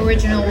oldest the very one?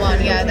 original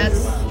one. Yeah,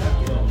 that's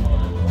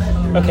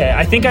Okay,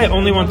 I think I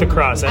only want the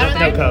cross. I don't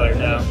know Okay. color,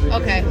 no.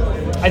 okay.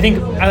 I think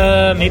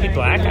maybe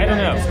black? I don't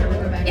know.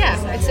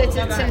 Yeah, it's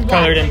in black.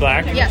 Colored in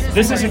black? Yes.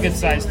 This is a good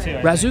size too.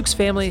 Razzouk's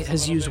family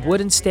has used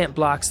wooden stamp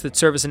blocks that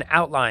serve as an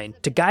outline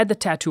to guide the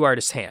tattoo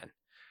artist's hand.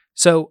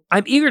 So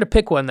I'm eager to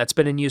pick one that's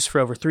been in use for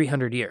over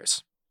 300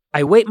 years.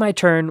 I wait my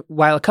turn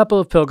while a couple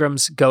of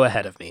pilgrims go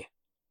ahead of me.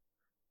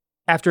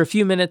 After a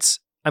few minutes,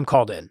 I'm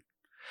called in.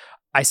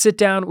 I sit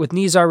down with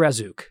Nizar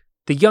Razzouk,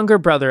 the younger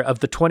brother of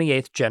the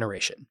 28th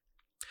generation.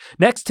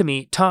 Next to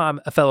me,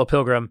 Tom, a fellow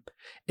pilgrim,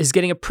 is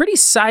getting a pretty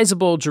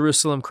sizable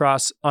Jerusalem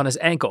cross on his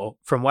ankle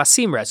from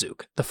Wasim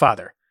Razzouk, the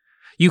father.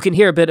 You can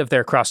hear a bit of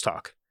their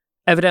crosstalk.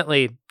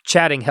 Evidently,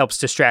 chatting helps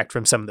distract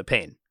from some of the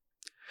pain.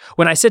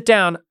 When I sit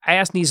down, I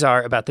ask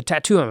Nizar about the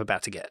tattoo I'm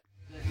about to get.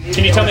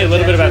 Can you tell me a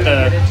little bit about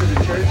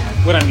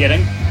what I'm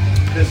getting?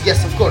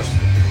 Yes, of course.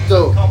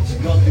 So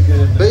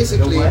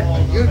basically,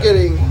 you're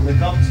getting a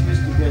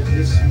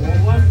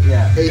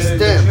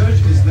stamp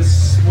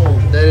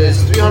that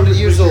is 300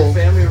 years old,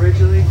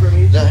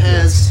 that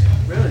has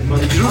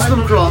the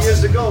Jerusalem cross,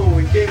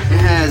 it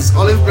has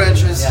olive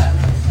branches,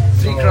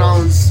 3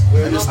 crowns,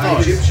 and a star.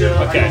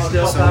 Okay.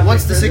 So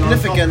what's the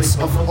significance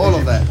of all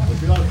of that?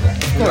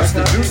 Of course,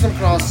 the Jerusalem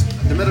cross,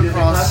 the middle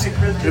cross,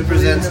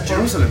 represents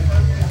Jerusalem.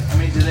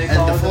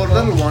 And the 4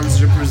 little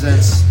ones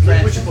represents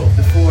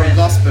the 4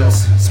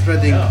 gospels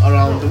spreading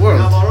around the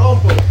world.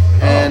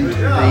 And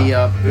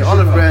the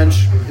olive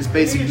branch is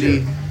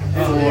basically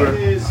for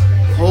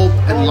hope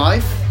and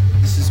life.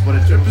 This is what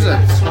it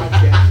represents.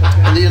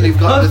 And then you've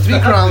got the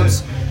 3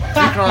 crowns.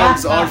 3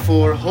 crowns are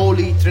for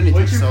Holy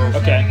Trinity. So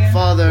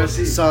Father,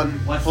 Son,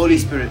 Holy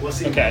Spirit.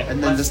 Okay.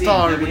 And then the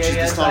star, which is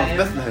the Star of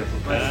Bethlehem.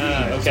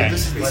 Okay. So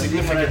this is the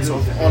significance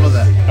of all of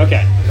that.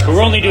 Okay. But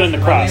we're only doing the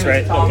cross,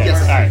 right? Okay.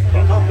 Yes. All right.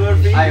 Cool.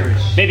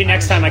 Maybe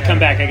next time I come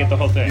back, I get the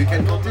whole thing. You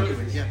can continue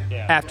it,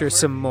 yeah. After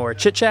some more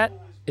chit chat,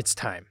 it's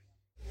time.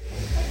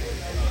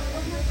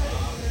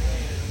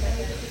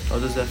 How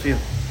does that feel?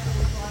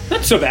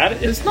 Not so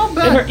bad. It's not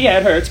bad.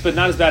 It hurts, but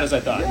not as bad as I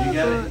thought.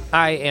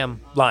 I am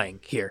lying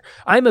here.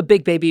 I'm a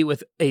big baby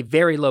with a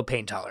very low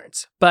pain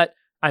tolerance, but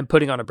I'm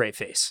putting on a brave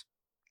face.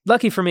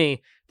 Lucky for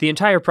me, the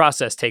entire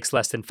process takes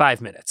less than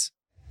 5 minutes.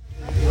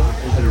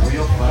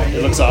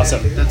 It looks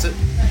awesome. That's it.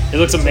 It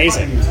looks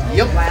amazing.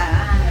 Yep.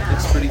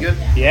 Looks pretty good.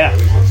 Yeah.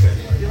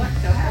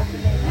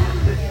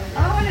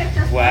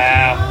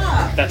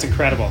 Wow. That's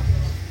incredible.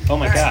 Oh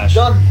my gosh.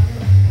 Done.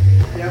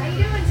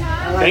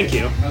 Thank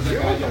you.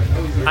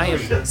 I am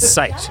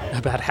psyched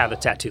about how the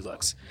tattoo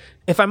looks.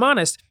 If I'm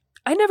honest,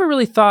 I never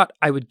really thought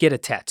I would get a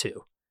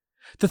tattoo.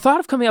 The thought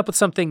of coming up with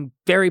something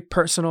very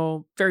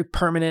personal, very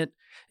permanent,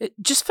 it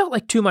just felt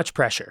like too much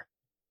pressure.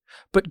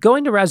 But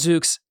going to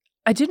Razzouk's,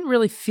 I didn't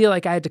really feel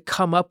like I had to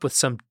come up with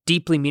some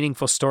deeply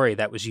meaningful story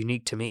that was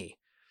unique to me.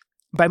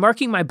 By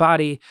marking my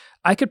body,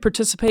 I could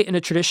participate in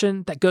a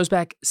tradition that goes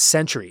back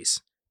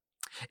centuries.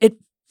 It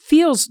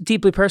feels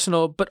deeply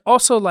personal, but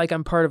also like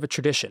I'm part of a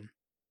tradition.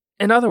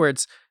 In other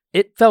words,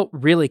 it felt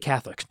really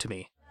Catholic to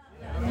me.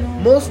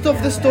 Most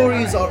of the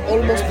stories are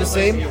almost the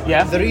same.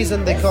 Yeah. The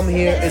reason they come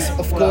here is,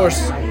 of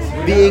course,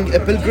 being a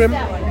pilgrim,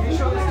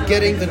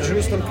 getting the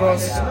Jerusalem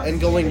cross, and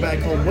going back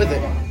home with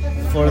it.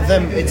 For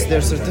them, it's their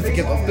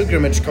certificate of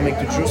pilgrimage coming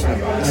to Jerusalem.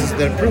 This is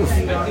their proof.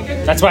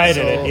 That's why I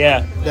did it,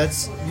 yeah.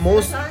 That's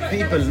most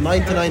people,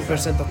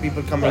 99% of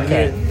people coming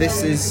here,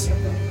 this is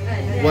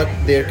what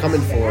they're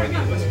coming for.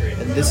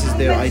 And this is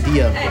their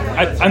idea.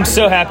 I'm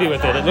so happy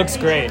with it. It looks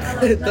great.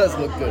 It does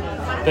look good.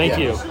 Thank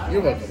you.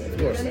 You're welcome, of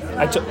course.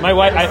 I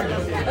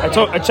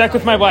checked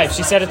with my wife.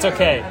 She said it's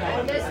okay.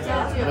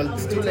 Well,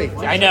 it's too late.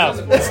 I know.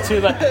 It's too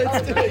late.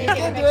 It's too late. You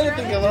can't do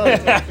anything about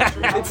it.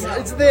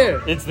 It's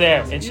there. It's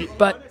there.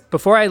 But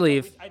before I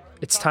leave,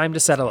 it's time to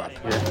settle up.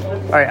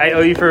 All right, I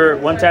owe you for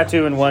 1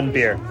 tattoo and 1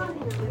 beer.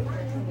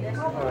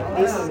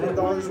 This is $1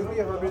 going to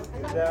be 100.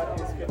 That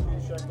is 50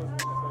 shekels.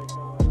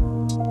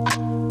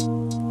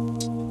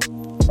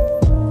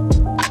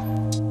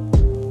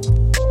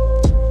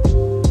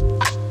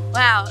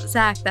 Wow,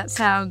 Zach, that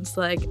sounds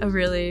like a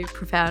really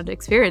profound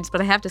experience.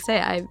 But I have to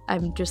say,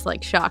 I'm just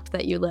like shocked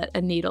that you let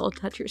a needle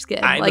touch your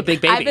skin. I'm like, a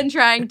big baby. I've been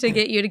trying to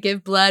get you to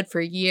give blood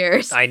for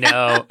years. I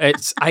know.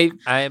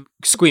 I'm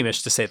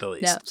squeamish to say the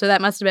least. No, so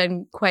that must have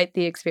been quite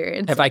the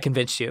experience. Have I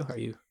convinced you? Are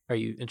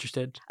you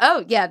interested?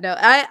 Oh, yeah, no.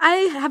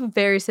 I have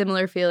very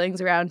similar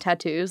feelings around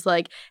tattoos.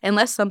 Like,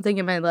 unless something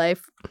in my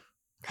life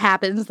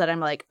happens that I'm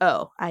like,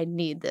 oh, I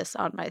need this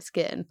on my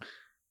skin,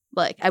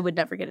 like, I would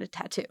never get a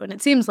tattoo. And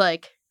it seems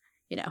like,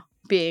 you know,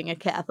 being a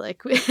Catholic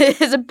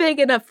is a big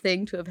enough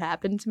thing to have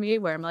happened to me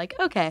where I'm like,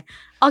 okay,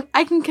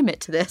 I can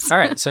commit to this. All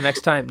right, so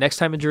next time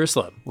in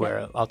Jerusalem,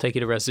 where I'll take you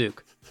to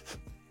Razzouk.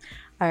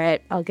 All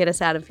right, I'll get us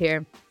out of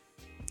here.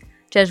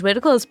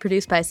 Jesuitical is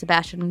produced by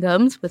Sebastian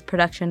Gomes with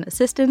production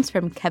assistance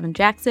from Kevin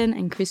Jackson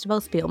and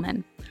Cristobal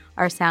Spielman.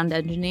 Our sound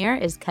engineer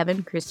is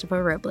Kevin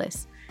Christopher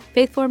Robles.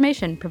 Faith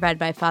Formation provided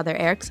by Father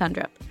Eric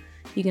Sundrup.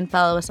 You can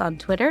follow us on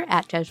Twitter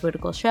at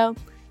Jesuitical Show.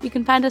 You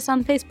can find us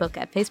on Facebook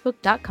at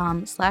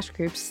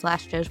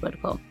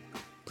facebook.com/groups/Jesuitical.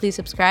 Please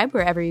subscribe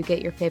wherever you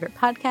get your favorite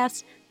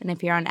podcasts, and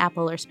if you're on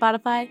Apple or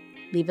Spotify,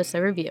 leave us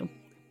a review.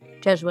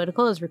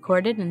 Jesuitical is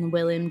recorded in the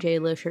William J.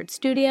 Loschert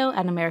Studio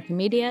at American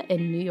Media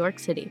in New York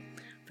City.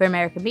 For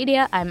American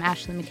Media, I'm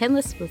Ashley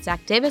McKinless with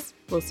Zach Davis.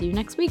 We'll see you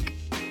next week.